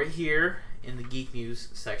 Okay, we're here in the geek news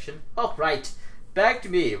section. All right, back to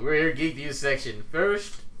me. We're here, geek news section.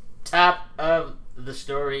 First, top of the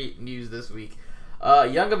story news this week.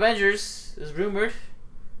 Young Avengers is rumored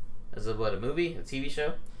as a movie, a TV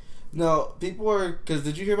show. No, people are because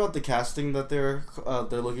did you hear about the casting that they're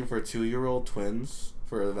looking for 2-year-old twins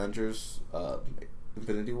for Avengers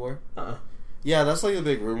Infinity War? Yeah, that's like a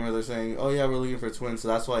big rumor. They're saying, oh yeah, we're looking for twins, so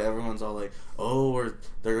that's why everyone's all like, oh,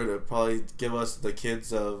 they're gonna probably give us the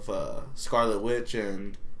kids of Scarlet Witch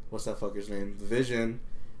and what's that fucker's name, Vision.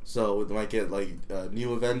 So we might get like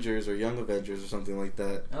New Avengers or Young Avengers or something like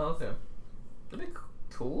that. Oh, okay. That'd be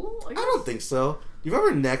cool. I don't think so. You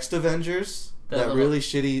remember Next Avengers? That really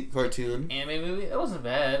shitty cartoon? Anime movie? That wasn't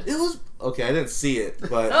bad. It was... Okay, I didn't see it,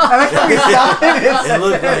 but... It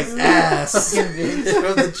looked like ass.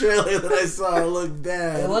 From the trailer that I saw, it looked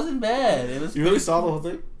bad. It wasn't bad. It was. You really saw the whole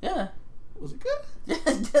thing? Yeah. Was it good? Yeah,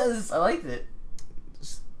 it does. I liked it.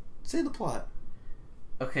 Just say the plot.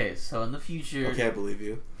 Okay, so in the future... Okay, I believe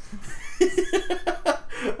you.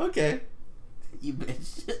 Okay. You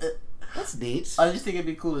bitch. That's neat. I just think it'd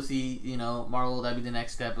be cool to see, Marvel, that'd be the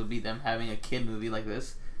next step, would be them having a kid movie like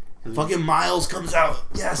this. Fucking Miles comes out.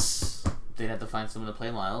 Yes. They'd have to find someone to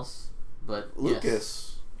play Miles. But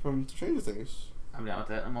Lucas from Stranger Things. I'm down with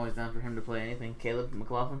that. I'm always down for him to play anything. Caleb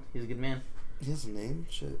McLaughlin, he's a good man. He has a name?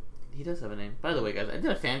 Shit. He does have a name. By the way, guys, I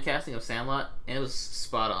did a fan casting of Sandlot, and it was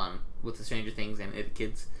spot on with the Stranger Things and It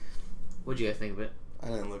Kids. What'd you guys think of it? I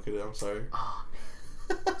didn't look at it. I'm sorry. Oh,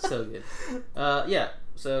 man. So good. Yeah.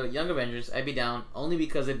 So, Young Avengers, I'd be down only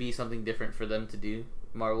because it'd be something different for them to do,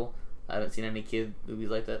 Marvel. I haven't seen any kid movies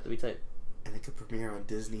like that. That'd be tight. And it could premiere on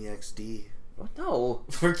Disney XD. What? No.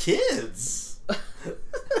 For kids.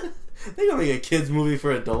 They gonna make a kids movie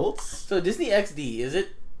for adults. So, Disney XD, is it...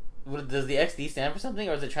 Does the XD stand for something,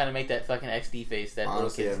 or is it trying to make that fucking XD face that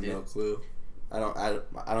Honestly, little kids do? I have no clue.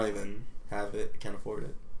 I don't even have it. I can't afford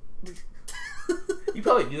it. You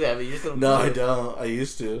probably do have it. You just don't. No, I don't. I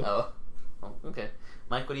used to. Oh, okay.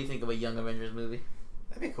 Mike, what do you think of a Young Avengers movie?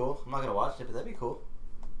 That'd be cool. I'm not gonna watch it, but that'd be cool.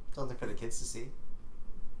 Something for the kids to see.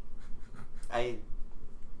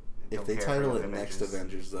 If they title it Next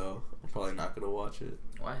Avengers, though, I'm probably not gonna watch it.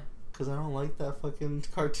 Why? Because I don't like that fucking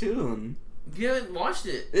cartoon. You haven't watched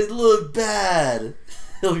it. It looked bad. It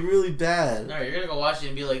looked really bad. Alright, you're gonna go watch it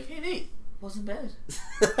and be like, hey Nate, wasn't bad.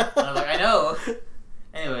 I was like, I know.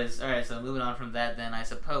 Anyways, alright, so moving on from that then, I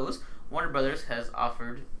suppose, Warner Brothers has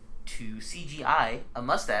offered to CGI a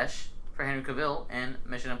mustache for Henry Cavill and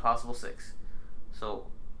Mission Impossible 6. So,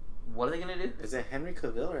 what are they gonna do? Is it Henry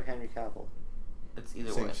Cavill or Henry Cavill? It's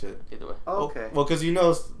either Same way. shit. Either way. Oh, okay. Well, because you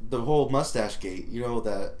know the whole mustache gate. You know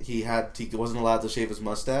that he wasn't allowed to shave his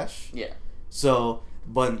mustache. Yeah. So,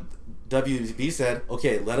 but WB said,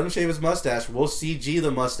 okay, let him shave his mustache. We'll CG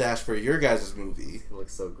the mustache for your guys' movie. It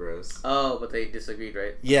looks so gross. Oh, but they disagreed,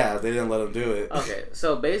 right? Yeah, they didn't let him do it. Okay,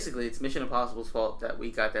 so basically, it's Mission Impossible's fault that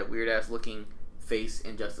we got that weird ass looking face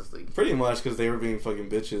in Justice League. Pretty much because they were being fucking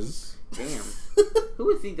bitches. Damn. Who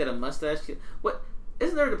would think that a mustache what?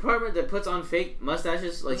 Isn't there a department that puts on fake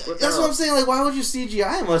mustaches? Like, That's what I'm saying. Like, why would you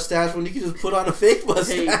CGI a mustache when you can just put on a fake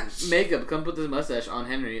Hey, mustache? makeup, come put this mustache on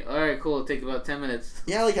Henry. Alright, cool, it'll take about 10 minutes.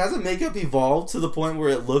 Yeah, like, hasn't makeup evolved to the point where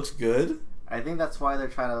it looks good? I think that's why they're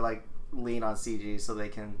trying to, like, lean on CG so they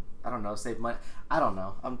can, I don't know, save money. I don't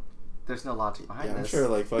know. There's no logic behind Yeah, I'm this. sure,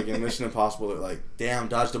 like, fucking Mission Impossible, they're like, damn,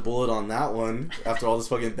 dodged a bullet on that one after all this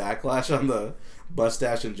fucking backlash on the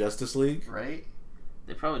mustache in Justice League. Right?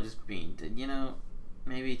 They're probably just being,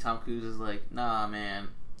 maybe Tom Cruise is like, nah, man,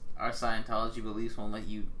 our Scientology beliefs won't let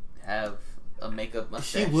you have a makeup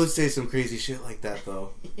mustache. He would say some crazy shit like that, though.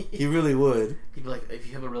 He really would. He'd be like, if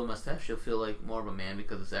you have a real mustache, you'll feel like more of a man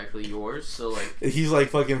because it's actually yours. So, like, He's like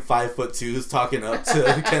fucking 5'2", talking up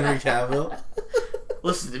to Henry Cavill.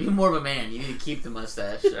 listen, to be more of a man, you need to keep the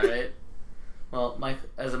mustache, alright? Well, Mike,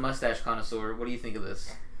 as a mustache connoisseur, what do you think of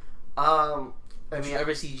this? I Would mean, you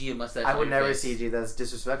ever CG a mustache I on would your never face? CG. That's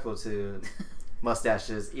disrespectful to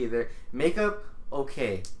mustaches either. Makeup,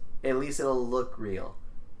 okay. At least it'll look real.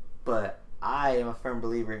 But I am a firm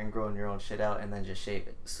believer in growing your own shit out and then just shave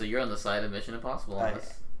it. So you're on the side of Mission Impossible on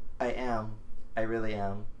this. I am. I really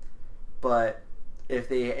am. But if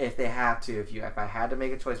they have to, if I had to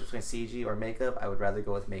make a choice between CG or makeup, I would rather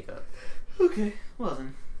go with makeup. Okay, well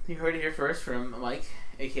then. You heard it here first from Mike,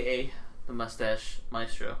 a.k.a. the Mustache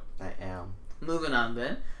Maestro. I am. Moving on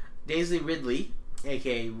then. Daisy Ridley,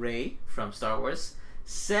 a.k.a. Rey from Star Wars,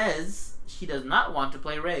 says she does not want to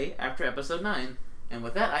play Rey after Episode 9. And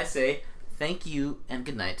with that, I say, thank you and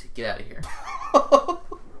good night. Get out of here.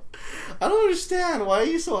 I don't understand. Why are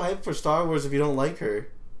you so hyped for Star Wars if you don't like her?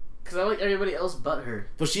 Because I like everybody else but her.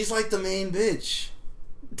 But she's like the main bitch.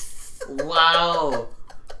 Wow.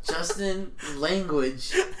 Justin,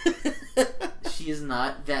 language. She is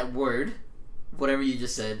not that word. Whatever you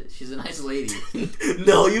just said. She's a nice lady.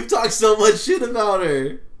 No, you've talked so much shit about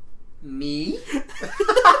her. Me?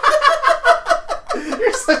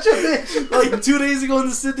 You're such a bitch. Like 2 days ago in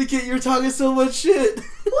the syndicate, you were talking so much shit.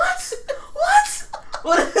 What? What?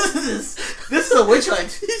 What is this? This is a witch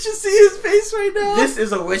hunt. You should see his face right now. This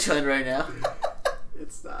is a witch hunt right now.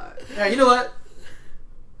 It's not. Yeah, you know what?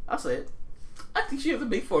 I'll say it. I think she has a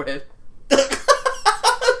big forehead.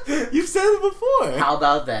 You've said it before. How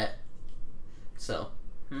about that? So.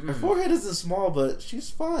 Her forehead isn't small, but she's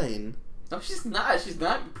fine. No, she's not. She's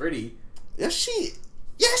not pretty. Yes, she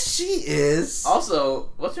is. Also,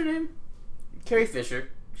 what's her name? Carrie Fisher.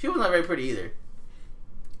 She was not very pretty either.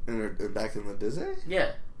 And back in the Disney,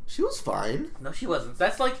 Yeah. she was fine. No, she wasn't.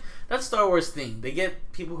 That's Star Wars thing. They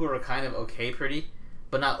get people who are kind of okay pretty,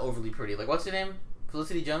 but not overly pretty. Like, what's her name?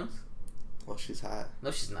 Felicity Jones? Well, she's hot. No,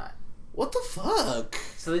 she's not. What the fuck?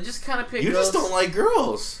 So they just kind of pick You girls. just don't like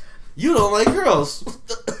girls. You don't like girls.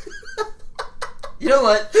 You know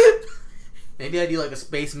what? Maybe I do like the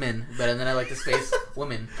spacemen better than I like the space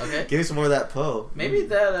women, okay? Give me some more of that Poe. Maybe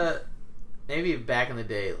that, maybe back in the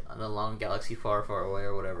day, on a long galaxy far, far away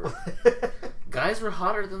or whatever, guys were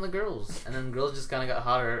hotter than the girls, and then girls just kind of got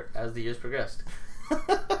hotter as the years progressed.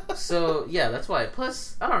 So, yeah, that's why.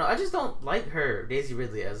 Plus, I don't know, I just don't like her, Daisy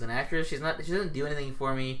Ridley, as an actress. She doesn't do anything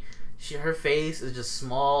for me. Her face is just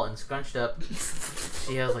small and scrunched up.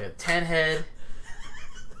 She has like a 10 head.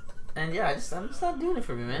 And yeah, I'm just not doing it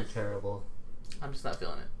for me, man. Terrible. I'm just not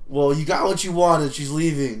feeling it. Well, you got what you wanted. She's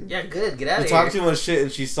leaving. Yeah, good. Get out You of here. talked too much shit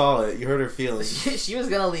and she saw it. You hurt her feelings. She was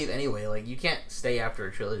gonna leave anyway. Like, you can't stay after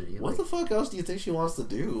a trilogy. What Like, the fuck else do you think she wants to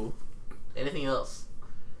do? anything else?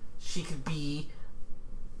 She could be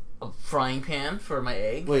a frying pan for my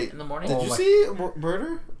egg Wait, in the morning. Did you see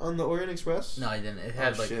Murder on the Orient Express? No, I didn't. It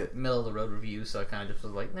had like shit. middle of the road review, so I kind of just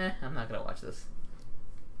was like, nah, I'm not gonna watch this.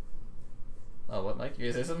 Oh, what, Mike?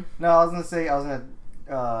 You gonna say something? No, I was gonna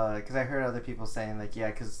because I heard other people saying like,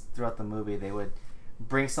 yeah, because throughout the movie they would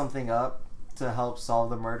bring something up to help solve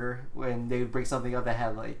the murder. When they would bring something up that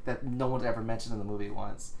had like that no one ever mentioned in the movie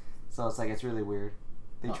once. So it's like it's really weird.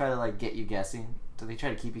 They try to like get you guessing. So they try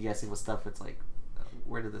to keep you guessing with stuff. It's like,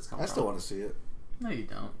 where did this come I from? still want to see it. No, you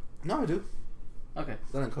don't. No, I do. Okay.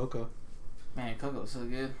 Then in Coco. Man, Coco's so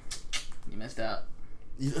good. You missed out.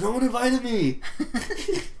 No one invited me.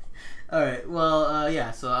 All right. Well,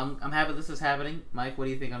 yeah. So I'm happy this is happening. Mike, what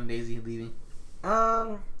do you think on Daisy leaving?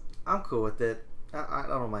 I'm cool with it. I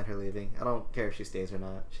don't mind her leaving. I don't care if she stays or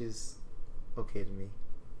not. She's okay to me.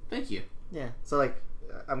 Thank you. Yeah. So like,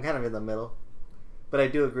 I'm kind of in the middle, but I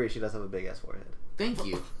do agree she does have a big ass forehead. Thank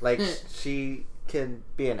you. Like she can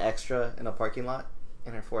be an extra in a parking lot,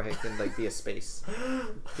 and her forehead can like be a space.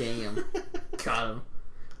 Damn. Got him.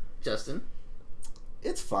 Justin.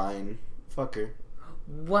 It's fine. Fuck her.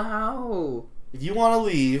 Wow. If you want to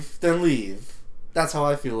leave, then leave. That's how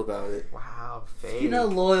I feel about it. Wow, fake. You're not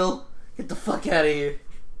loyal. Get the fuck out of here.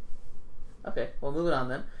 Okay, well, moving on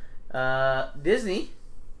then. Disney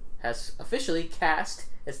has officially cast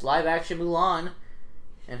its live-action Mulan,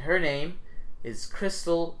 and her name is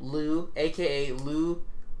Crystal Liu, aka Liu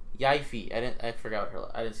Yifei. I forgot her.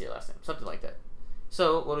 I didn't see her last name. Something like that.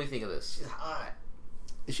 So, what do we think of this? She's hot.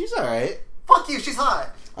 She's alright. Fuck you, she's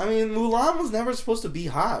hot. I mean, Mulan was never supposed to be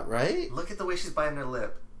hot, right? Look at the way she's biting her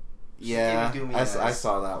lip. Yeah, giving Doomy I eyes.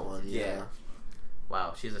 saw that one. Yeah. Yeah.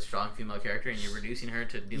 Wow, she's a strong female character, and you're reducing her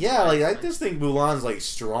to do. Yeah, like I just think Mulan's like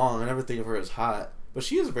strong. I never think of her as hot, but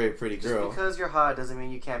she is a very pretty Just girl. because you're hot doesn't mean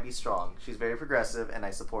you can't be strong. She's very progressive, and I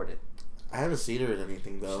support it. I haven't seen her in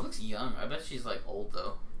anything She though. looks young. I bet she's like old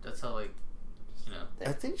though. That's how like, you know.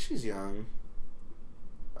 I think she's young.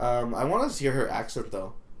 I want to hear her accent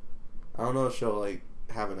though. I don't know if she'll like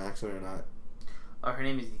have an accent or not. Oh, her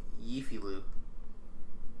name is Yifei Liu.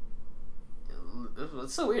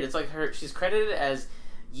 It's so weird. It's like she's credited as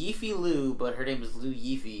Yifei Liu, but her name is Liu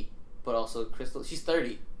Yifei, but also Crystal. She's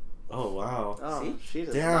 30. Oh wow! Oh, See? she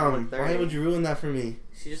does not Damn! look 30. Why would you ruin that for me?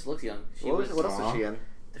 She just looks young. She What, was what else was she in?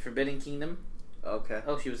 The Forbidden Kingdom. Okay.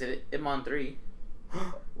 Oh, she was in Itmon 3.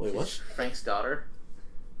 Wait, She's what? Frank's daughter.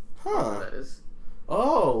 I don't know Huh? who that is.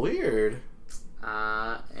 Oh, weird.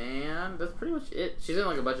 And that's pretty much it. She's in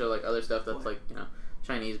like a bunch of like other stuff that's like, you know,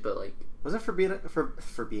 Chinese, but like Wasn't Forbidden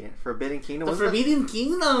Kingdom? the Wasn't Forbidden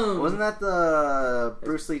Kingdom. Wasn't that the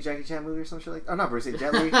Bruce Lee Jackie Chan movie or some shit like that? Oh, not Bruce Lee.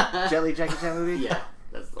 Jet Li Jackie Chan movie? Yeah,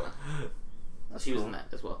 that's the one. She was in that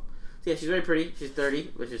as well. So yeah, she's very pretty. She's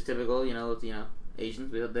 30, which is typical, you know, with, you know,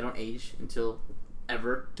 Asians. They don't age until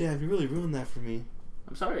ever. Damn, you really ruined that for me.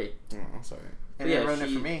 I'm sorry. Oh, I'm sorry. And Yeah, it ruined it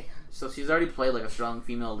she- for me. So she's already played like a strong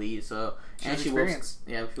female lead. So She and has she whoops, experience.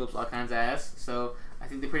 yeah, she whoops all kinds of ass. So I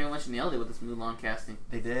think they pretty much nailed it with this Mulan casting.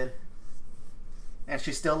 They did. And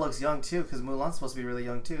she still looks young too, because Mulan's supposed to be really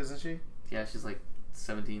young too, isn't she? Yeah, she's like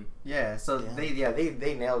 17. Yeah. So Yeah.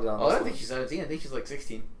 they nailed it on. Oh, I this don't think one. she's 17. I think she's like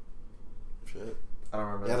 16. Shit. I don't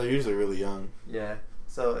remember. Yeah, that. they're usually really young. Yeah.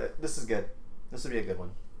 So this is good. This would be a good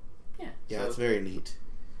one. Yeah. Yeah, So it's very neat.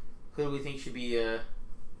 who do we think should be the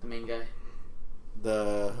main guy?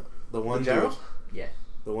 The one The general? dude. Yeah.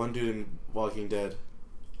 The one dude in Walking Dead.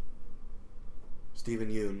 Stephen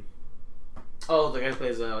Yeun. Oh, the guy who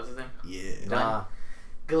plays what's his name? Yeah. Nah,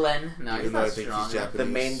 Glenn. No, Even he's though I not think strong. he's enough. Japanese.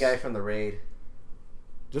 the main guy from the raid.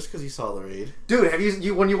 Just because he saw the raid. Dude, have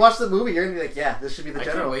you when you watch the movie, you're gonna be like, yeah, this should be the I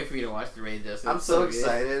general. can't wait for you to watch the raid, Justin. I'm It's so good.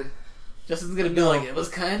 excited. Justin's gonna be like, it was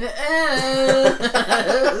kind of ass.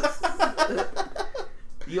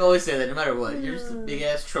 You always say that no matter what. You're just a big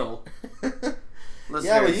ass troll. Listeners,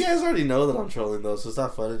 Yeah, but you guys already know that I'm trolling though, so it's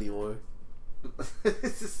not fun anymore.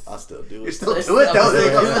 I'll still do it. You still It's do it not- though. They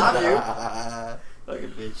it's don't not- stop you.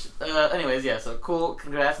 Fucking bitch. Anyways, yeah, so cool.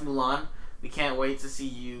 Congrats, Mulan. We can't wait to see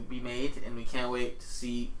you be made, and we can't wait to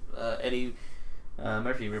see Eddie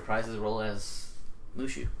Murphy reprise his role as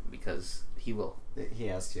Mushu, because he will. He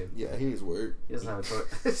has to. Yeah, he needs work. He doesn't have a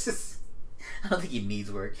choice. It's just I don't think he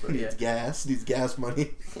needs work, He but yeah. needs gas. Needs gas money.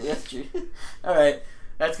 That's true. Alright,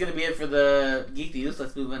 that's going to be it for the Geek News.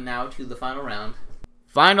 Let's move on now to the final round.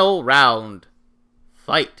 Final round.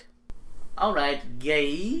 Fight. Alright,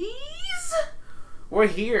 guys. We're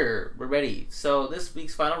here. We're ready. So this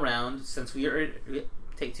week's final round, since we are...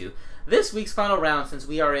 Take two. This week's final round, since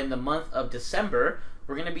we are in the month of December,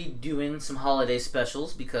 we're going to be doing some holiday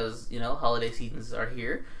specials because, you know, holiday seasons are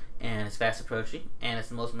here and it's fast approaching and it's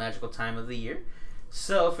the most magical time of the year.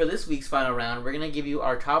 So for this week's final round, we're going to give you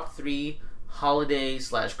our top 3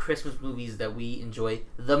 holiday/Christmas movies that we enjoy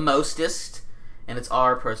the mostest. And it's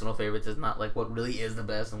our personal favorites. It's not like what really is the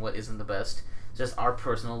best and what isn't the best. It's just our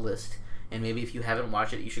personal list. And maybe if you haven't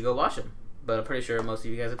watched it, you should go watch them. But I'm pretty sure most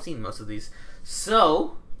of you guys have seen most of these.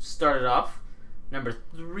 So, start it off. Number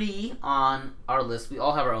 3 on our list. We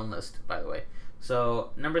all have our own list, by the way. So,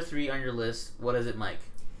 number 3 on your list. What is it, Mike?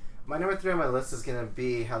 my number 3 on my list is gonna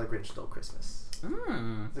be How the Grinch Stole Christmas.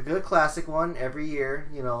 Hmm. It's a good classic one. Every year,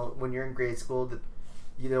 you know, when you're in grade school,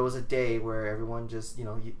 there was a day where everyone just, you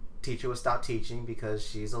know, teacher would stop teaching because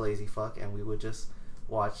she's a lazy fuck, and we would just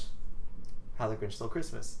watch How the Grinch Stole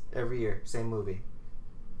Christmas every year. Same movie.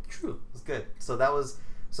 True. It was good. So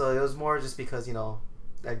it was more just because, you know,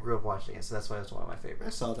 I grew up watching it, so that's why it's one of my I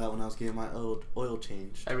favorites. saw that when I was getting my oil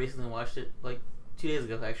changed. I recently watched it, like 2 days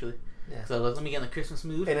ago, actually. Yeah. So let me get in the Christmas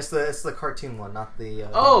mood. And it's the cartoon one, not the.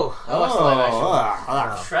 Oh, I watched the live action.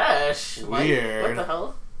 ah, Trash. Mike, Weird. What the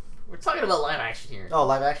hell? We're talking about live action here. Oh,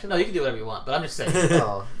 live action? No, you can do whatever you want, but I'm just saying.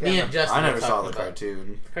 Oh, Me yeah. and Justin. I were never saw talking the about-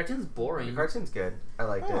 cartoon. The cartoon's boring. The cartoon's good. I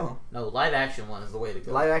liked Oh. No, live action one is the way to it.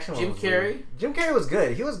 go. Live action one Jim was Carrey. weird. Jim Carrey was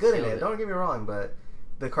good. He was good in Killed it. it. Don't get me wrong, but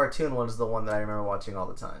the cartoon one is the one that I remember watching all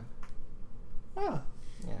the time. Ah.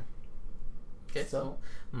 Okay, so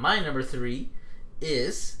my number 3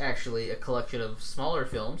 is actually a collection of smaller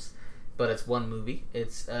films, but it's one movie.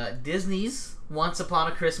 It's Disney's Once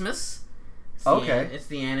Upon a Christmas. It's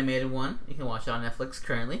the animated one. You can watch it on Netflix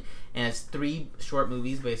currently, and it's 3 short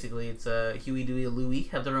movies. Basically, it's Huey, Dewey, and Louie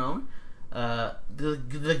have their own.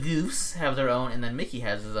 The Goose have their own, and then Mickey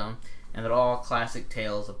has his own, and they're all classic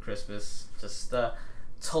tales of Christmas, just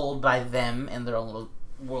told by them in their own little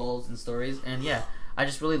worlds and stories. And yeah, I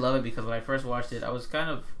just really love it because when I first watched it, I was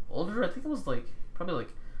kind of older. I think it was probably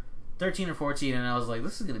like 13 or 14, and I was like,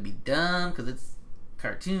 this is gonna be dumb because it's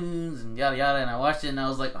cartoons and yada yada. And I watched it, and I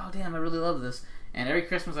was like, oh damn, I really love this. And every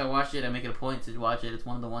Christmas I watch it, I make it a point to watch it. It's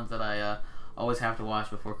one of the ones that I always have to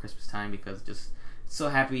watch before Christmas time because just so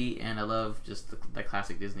happy, and I love just the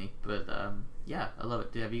classic Disney. But yeah, I love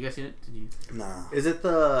it. Have you guys seen it? Did you? Nah. Is it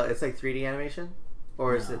it's like 3D animation?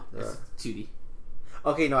 Or is it... It's 2D.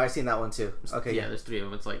 Okay, no, I've seen that one too. Okay, Yeah, there's 3 of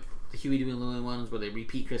them. It's like the Huey, Dewey, and Louie ones where they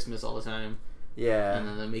repeat Christmas all the time. Yeah. And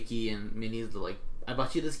then the Mickey and Minnie's the like, I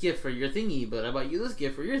bought you this gift for your thingy, but I bought you this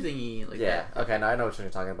gift for your thingy. Like Yeah. that. Okay, now I know what you're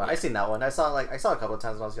talking about. I've seen that one. I saw it a couple of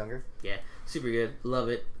times when I was younger. Yeah, super good. Love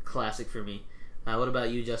it. Classic for me. What about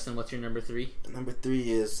you, Justin? What's your number 3? Number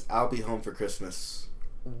 3 is I'll Be Home for Christmas.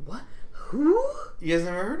 What? Who? You guys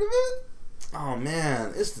never heard of it? Oh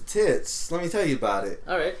man, it's the tits. Let me tell you about it.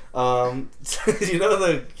 All right. You know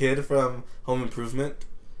the kid from Home Improvement?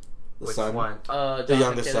 The Which son? one? The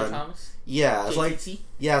youngest Taylor son. Thomas? Yeah, it's like JTT?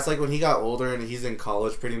 it's like when he got older and he's in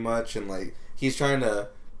college pretty much, and like he's trying to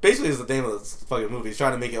basically is the name of this fucking movie. He's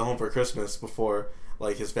trying to make it home for Christmas before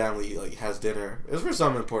like his family like has dinner. It was for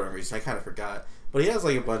some important reason. I kind of forgot, but he has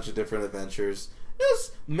like a bunch of different adventures.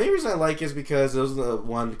 Yes, the main reason I like it is because it was the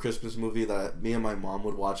one Christmas movie that me and my mom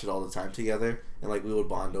would watch it all the time together, and like we would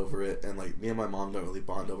bond over it, and like me and my mom don't really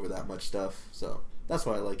bond over that much stuff, so that's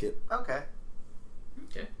why I like it. Okay.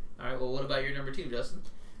 Okay. All right. Well, what about your number 2, Justin?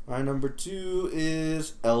 My number 2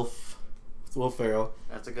 is Elf with Will Ferrell.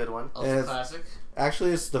 That's a good one. Also It's- classic.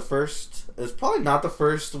 Actually, it's the first. It's probably not the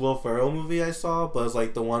first Will Ferrell movie I saw, but it's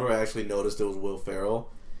like the one where I actually noticed it was Will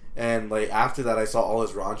Ferrell. And like after that, I saw all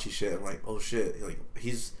his raunchy shit. I'm like, oh shit, like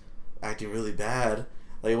he's acting really bad.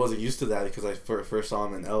 Like I wasn't used to that because I first saw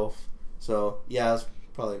him in Elf. So yeah, it's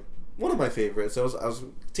probably one of my favorites. I was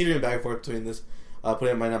teetering back and forth between this, putting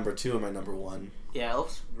it at my number 2 and my number 1. Yeah,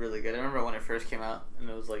 Elf's really good. I remember when it first came out, and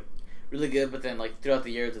it was like really good. But then like throughout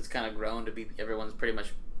the years, it's kind of grown to be everyone's pretty much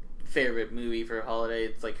favorite movie for a holiday.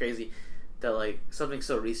 It's like crazy that like something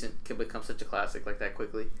so recent can become such a classic like that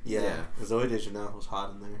quickly. Yeah, Zoe Deschanel was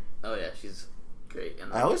hot in there. Oh yeah, she's great.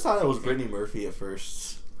 And I always thought it was Brittany Murphy at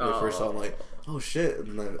first. When I first saw him, like, oh shit,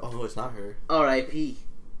 and then oh, it's not her. R.I.P.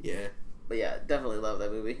 Yeah. But yeah, definitely love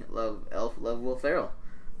that movie. Love Elf. Love Will Ferrell.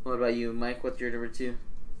 What about you, Mike? What's your number 2?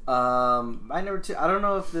 My number 2. I don't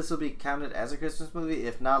know if this will be counted as a Christmas movie.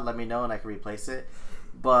 If not, let me know and I can replace it.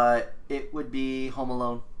 But it would be Home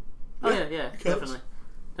Alone. Oh yeah, definitely.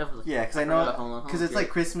 Yeah, because I forgot about know Home Alone. because it's Yeah. like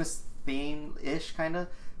Christmas theme ish kind of.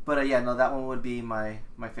 But yeah, no, that one would be my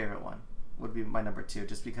favorite one. Would be my number 2,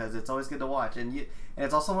 just because it's always good to watch, and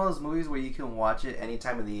it's also one of those movies where you can watch it any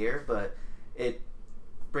time of the year, but it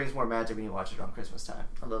brings more magic when you watch it on Christmas time.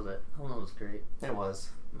 I love that. Home Alone was great. It was.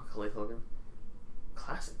 Macaulay Culkin.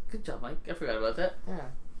 Classic. Good job, Mike. I forgot about that. Yeah.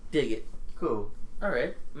 Dig it. Cool.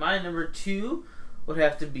 Alright. My number 2 would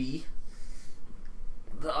have to be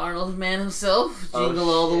the Arnold man himself. Jingle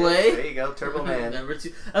all the shit. way. There you go, Turbo Man. Number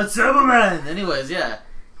 2. Turbo Man! Anyways, yeah.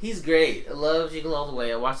 He's great. I love Jingle All the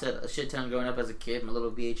Way. I watched that a shit ton growing up as a kid, my little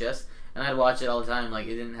VHS, and I'd watch it all the time. Like,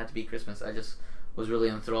 it didn't have to be Christmas. I just was really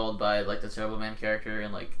enthralled by, like, the Turbo Man character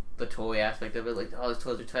and, like, the toy aspect of it. Like, all his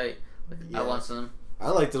toys are tight. Like, I want some. I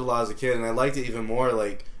liked it a lot as a kid, and I liked it even more,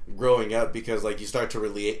 like, growing up, because, like, you start to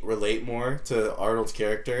relate more to Arnold's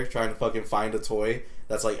character, trying to fucking find a toy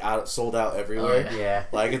that's, like, sold out everywhere. Oh, Yeah.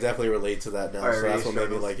 Like, I could definitely relate to that now, Or so that's what made me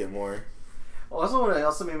struggles. like it more. Also, what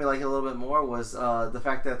also made me like it a little bit more was the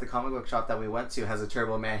fact that the comic book shop that we went to has a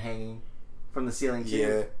Turbo Man hanging from the ceiling too.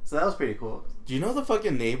 Yeah. So that was pretty cool. Do you know the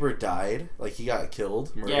fucking neighbor died? Like, he got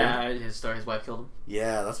killed? Murdered? Yeah, his wife killed him.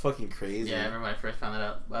 Yeah, that's fucking crazy. Yeah, I remember when I first found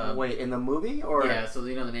that out. Wait, in the movie or Yeah, so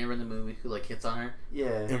you know the neighbor in the movie who like hits on her?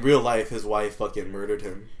 yeah. In real life, his wife fucking murdered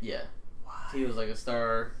him. Yeah. He was like a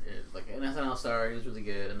star, like an SNL star. He was really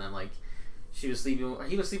good, and then like he was sleeping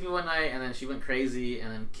one night, and then she went crazy,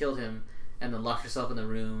 and then killed him, and then locked herself in the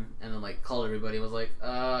room, and then like called everybody. Was like,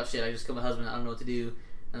 shit, I just killed my husband. I don't know what to do.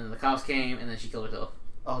 And then the cops came, and then she killed herself.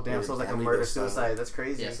 Oh damn! Really So it was like a damn murder good style. suicide. That's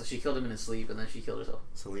crazy. Yeah, so she killed him in his sleep, and then she killed herself.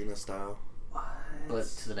 Selena style. What? But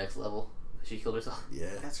to the next level, she killed herself. Yeah.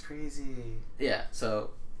 That's crazy. Yeah. So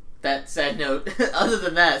that sad note. Other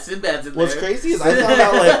than that, Sinbad's in What's there. crazy is I found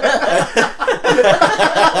out,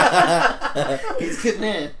 like... He's a good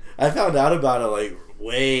man. I found out about it, like,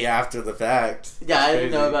 way after the fact. Yeah, That's I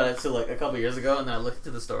didn't know crazy. about it until like a couple years ago, and then I looked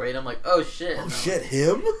into the story, and I'm like, oh shit. Oh, And shit,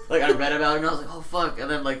 him? Like, I read about it, and I was like, oh fuck. And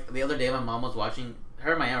then, like, the other day, my mom was watching,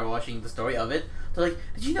 her and my aunt were watching the story of it. They're like,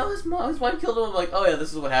 did you know his wife killed him? I'm like, oh yeah,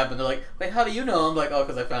 this is what happened. They're like, wait, how do you know? I'm like, oh,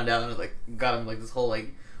 because I found out, and like, got him, like, this whole,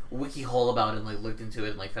 like, wiki hole about it, and, like, looked into it,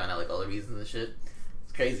 and, like, found out, like, all the reasons and shit.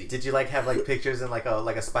 It's crazy. Did you like have like pictures and like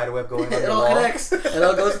a spider web going on It the all wall? connects. It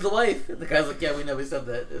all goes to the wife. And the guy's like, yeah, we know we said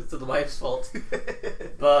that. It's to the wife's fault.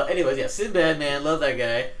 But anyways, yeah, Sinbad, man, love that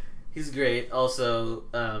guy. He's great. Also,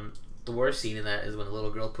 the worst scene in that is when the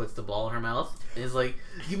little girl puts the ball in her mouth and he's like,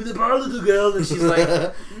 "Give me the ball, little girl," and she's like,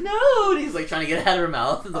 "No," and he's like trying to get it out of her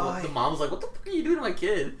mouth, and the mom's like, "What the fuck are you doing to my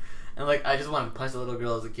kid?" And like, I just wanted to punch the little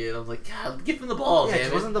girl as a kid. I was like, God, give him the ball, Yeah, damn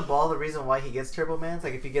it. wasn't the ball the reason why he gets Turbo Man? It's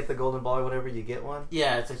like if you get the golden ball or whatever, you get one.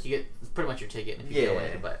 Yeah, it's like it's pretty much your ticket if you Yeah. get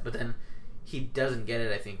away, but then he doesn't get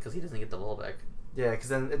it, I think, because he doesn't get the ball back. Yeah, because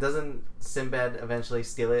then it doesn't Sinbad eventually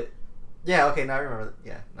steal it. Yeah, okay, now I remember.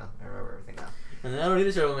 Yeah, no, I remember everything now. And then I don't need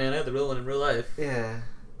a Turbo Man, I have the real one in real life. Yeah,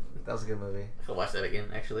 that was a good movie. I'll watch that again,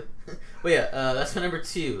 actually. But yeah, that's my number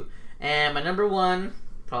 2. And my number 1,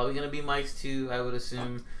 probably going to be Mike's 2, I would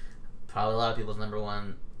assume. Probably a lot of people's number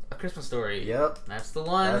 1. A Christmas Story. Yep, That's the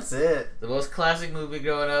one. that's it. The most classic movie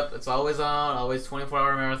growing up. It's always on, always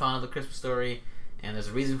 24-hour marathon of the Christmas Story. And there's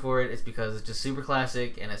a reason for it. It's because it's just super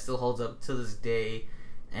classic, and it still holds up to this day.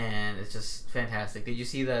 And it's just fantastic. Did you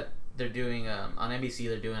see that they're doing, on NBC,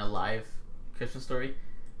 they're doing a live Christmas Story?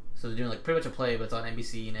 So they're doing like pretty much a play, but it's on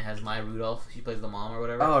NBC, and it has Maya Rudolph. She plays the mom or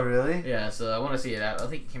whatever. Oh, really? Yeah, so I want to see it. I don't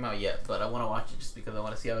think it came out yet, but I want to watch it just because I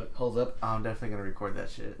want to see how it holds up. I'm definitely gonna record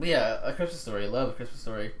that shit. But yeah, A Christmas Story. I love A Christmas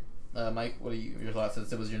Story. Mike, what are your thoughts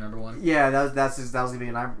since it was your number one? Yeah, that was gonna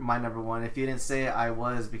be my number one. If you didn't say it, I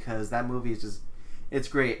was, because that movie is just, it's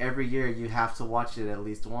great. Every year you have to watch it at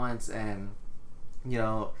least once, and you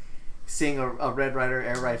know, seeing a Red Ryder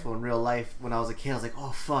air rifle in real life when I was a kid, I was like,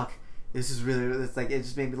 oh fuck, this is really, it's like, it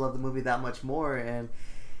just made me love the movie that much more. And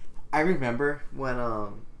I remember when I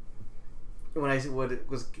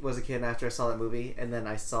was a kid, and after I saw that movie, and then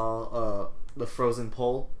I saw the frozen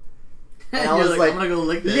pole. And I was like, I'm gonna go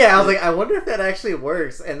lick this. yeah, I was like, I wonder if that actually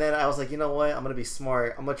works. And then I was like, you know what? I'm gonna be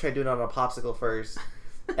smart. I'm gonna try doing it on a popsicle first.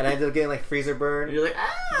 And I ended up getting like freezer burn. You're like,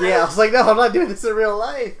 ah! Yeah, I was like, no, I'm not doing this in real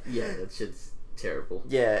life. Yeah, that shit's terrible.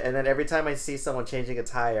 Yeah, and then every time I see someone changing a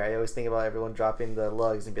tire, I always think about everyone dropping the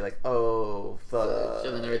lugs and be like, oh, fuck.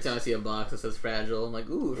 And then every time I see a box that says fragile, I'm like,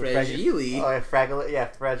 ooh, fragile. Oh, yeah, fragile. Yeah,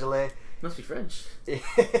 fragile. Must be French.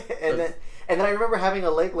 and then I remember having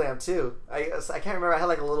a leg lamp too. I can't remember. I had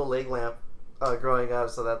like a little leg lamp growing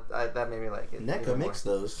up, so that made me like it. NECA makes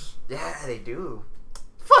those. Yeah, they do.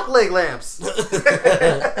 Fuck leg lamps. All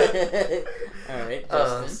right,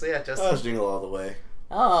 Justin. So yeah, I Justin. was jingle all the way.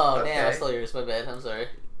 Oh, Okay. damn, I stole yours. My bad. I'm sorry.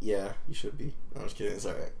 Yeah, you should be. No, I'm just kidding. It's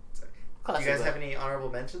alright. Do Classic, you guys though. have any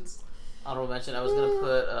honorable mentions? Honorable mention. I was gonna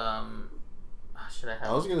put. Should I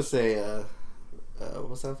have? I was gonna say,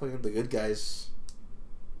 what's that fucking The Good Guys?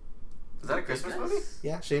 Is that a Christmas movie?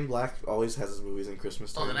 Yeah, Shane Black always has his movies in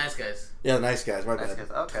Christmas time. Oh, The Nice Guys. Yeah, The Nice Guys. My Nice bad.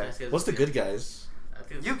 guys. Okay. Nice Guys What's The was Good Guys? I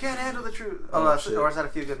think You can't handle the truth. Oh, Oh, that's, shit. or is that A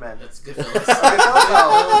Few Good Men? That's good fellas.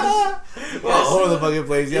 Oh, the fucking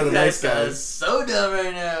plays. Yeah, The You Nice guys are Guys. so dumb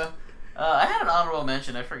right now. I had an honorable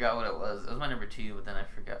mention. I forgot what it was. It was my number 2, but then I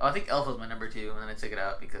forgot. Oh, I think Elf was my number 2, and then I took it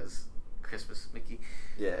out because Christmas Mickey.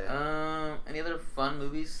 Yeah. Any other fun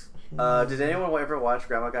movies? Did anyone ever watch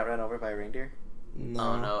Grandma Got Ran Over by a Reindeer? No.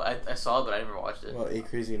 Oh no, I saw it, but I never watched it. Well, 8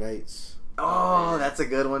 Crazy Nights. Oh, that's a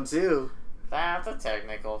good one too. That's a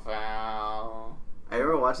technical foul. I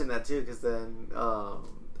remember watching that too, because then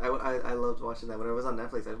I loved watching that. When it was on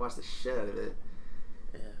Netflix, I'd watch the shit out of it.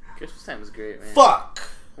 Yeah, Christmas time was great, man. Fuck!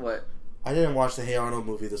 What? I didn't watch the Hey Arnold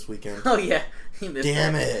movie this weekend. Oh yeah, you missed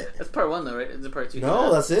Damn that. it. That's part 1 though, right? Is it part 2?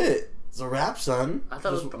 No, that's it. It's a wrap, son. I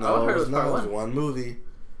thought it was- no, I heard it was not. part It was 1. one movie.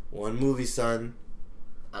 One movie, son.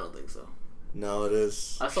 I don't think so. No, it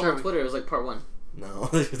is. I saw Sure. on Twitter it was like part 1. No,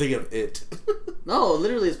 you're thinking of It. No,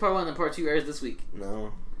 literally it's part 1 and part 2 airs this week.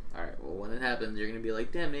 No. Alright, well when it happens, you're gonna be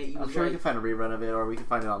like, damn it, you I'm was sure we right. can find a rerun of it, or we can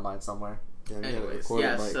find it online somewhere. Damn, you gotta Anyways, record it,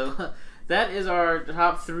 yeah, Mike. so that is our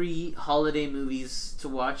top 3 holiday movies to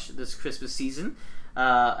watch this Christmas season.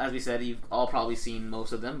 As we said, you've all probably seen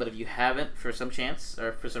most of them, but if you haven't, for some chance,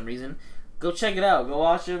 or for some reason, go check it out. Go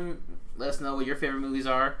watch them. Let us know what your favorite movies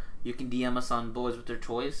are. You can DM us on Boys With Their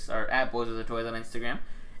Toys, or at Boys With Their Toys on Instagram.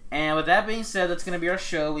 And with that being said, that's going to be our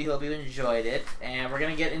show. We hope you enjoyed it. And we're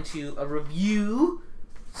going to get into a review.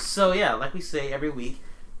 So yeah, like we say every week,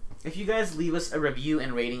 if you guys leave us a review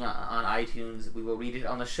and rating on iTunes, we will read it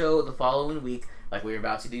on the show the following week, like we're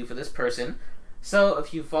about to do for this person. So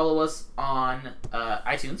if you follow us on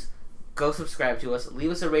iTunes, go subscribe to us, leave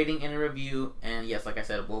us a rating and a review, and yes, like I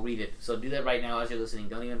said, we'll read it. So do that right now as you're listening.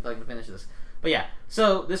 Don't even fucking finish this. But yeah,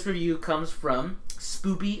 so this review comes from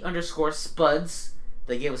Spoopy_Spuds.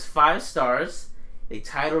 They gave us 5 stars. They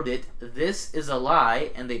titled it, "This is a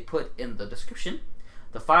Lie," and they put in the description,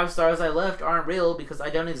 "The 5 stars I left aren't real because I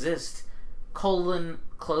don't exist. Colon,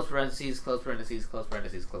 close parentheses, close parentheses, close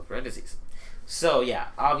parentheses, close parentheses." So yeah,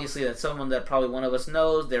 obviously that's someone that probably one of us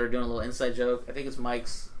knows. They were doing a little inside joke. I think it's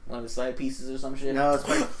Mike's, one of his side pieces or some shit. No,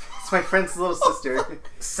 it's my friend's little sister.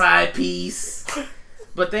 Side piece.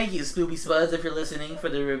 But thank you, Spoopy Spuds, if you're listening, for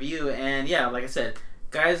the review. And yeah, like I said,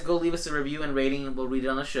 guys, go leave us a review and rating, and we'll read it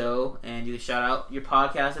on the show. And you can shout out your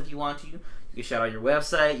podcast if you want to. You can shout out your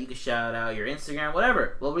website. You can shout out your Instagram,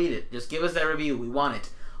 whatever. We'll read it. Just give us that review. We want it.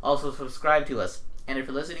 Also, subscribe to us. And if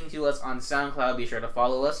you're listening to us on SoundCloud, be sure to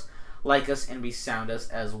follow us, like us, and resound us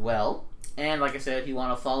as well. And like I said, if you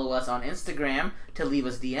want to follow us on Instagram to leave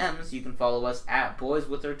us DMs, you can follow us at Boys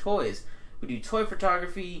With Their Toys. We do toy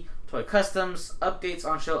photography, toy customs, updates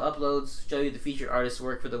on show uploads, show you the featured artist's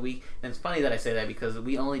work for the week. And it's funny that I say that because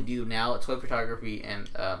we only do now toy photography and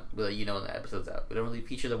we'll let you know when the episode's out. We don't really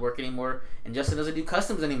feature the work anymore, and Justin doesn't do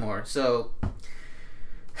customs anymore. So,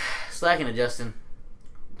 slacking it, Justin.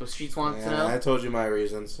 The streets want to know. I told you my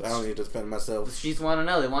reasons. I don't need to defend The myself. streets want to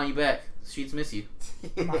know. They want you back. The streets miss you.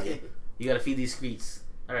 You gotta feed these streets.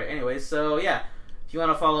 Alright, anyways, so yeah. If you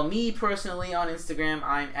want to follow me personally on Instagram,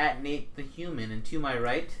 I'm at Nate the Human. And to my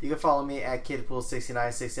right, You can follow me at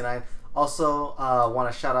KidPool6969. Also, want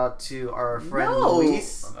to shout out to our friend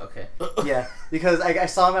Luis. okay. Yeah, because I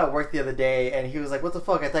saw him at work the other day, and he was like, "What the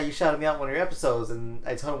fuck? I thought you shouted me out in one of your episodes," and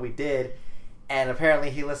I told him we did. And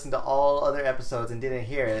apparently, he listened to all other episodes and didn't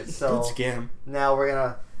hear it. So Good scam. now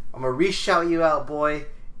I'm gonna re-shout you out, boy.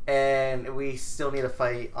 And we still need to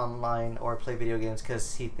fight online or play video games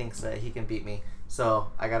because he thinks that he can beat me.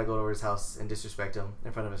 So I gotta go to his house and disrespect him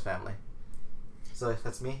in front of his family. So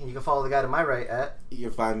that's me. And you can follow the guy to my right at... You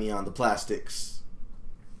can find me on the plastics.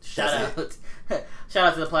 Shout out. Shout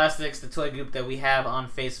out to the Plastics, the toy group that we have on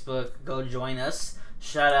Facebook. Go join us.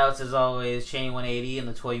 Shout outs as always, Chain180 and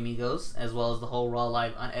the Toy Amigos, as well as the whole Raw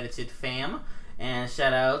Live Unedited fam. And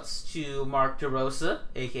shout outs to Mark DeRosa,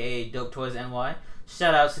 aka Dope Toys NY.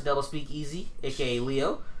 Shout outs to Double Speak Easy, aka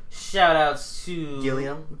Leo. Shout outs to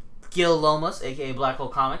Gil Lomas, aka Black Hole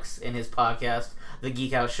Comics, and his podcast, The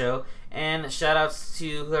Geek Out Show. And shout outs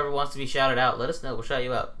to whoever wants to be shouted out. Let us know. We'll shout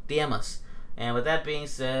you out. DM us. And with that being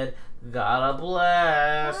said, gotta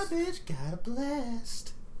blast. My bitch got a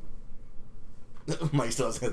blast. Mike still has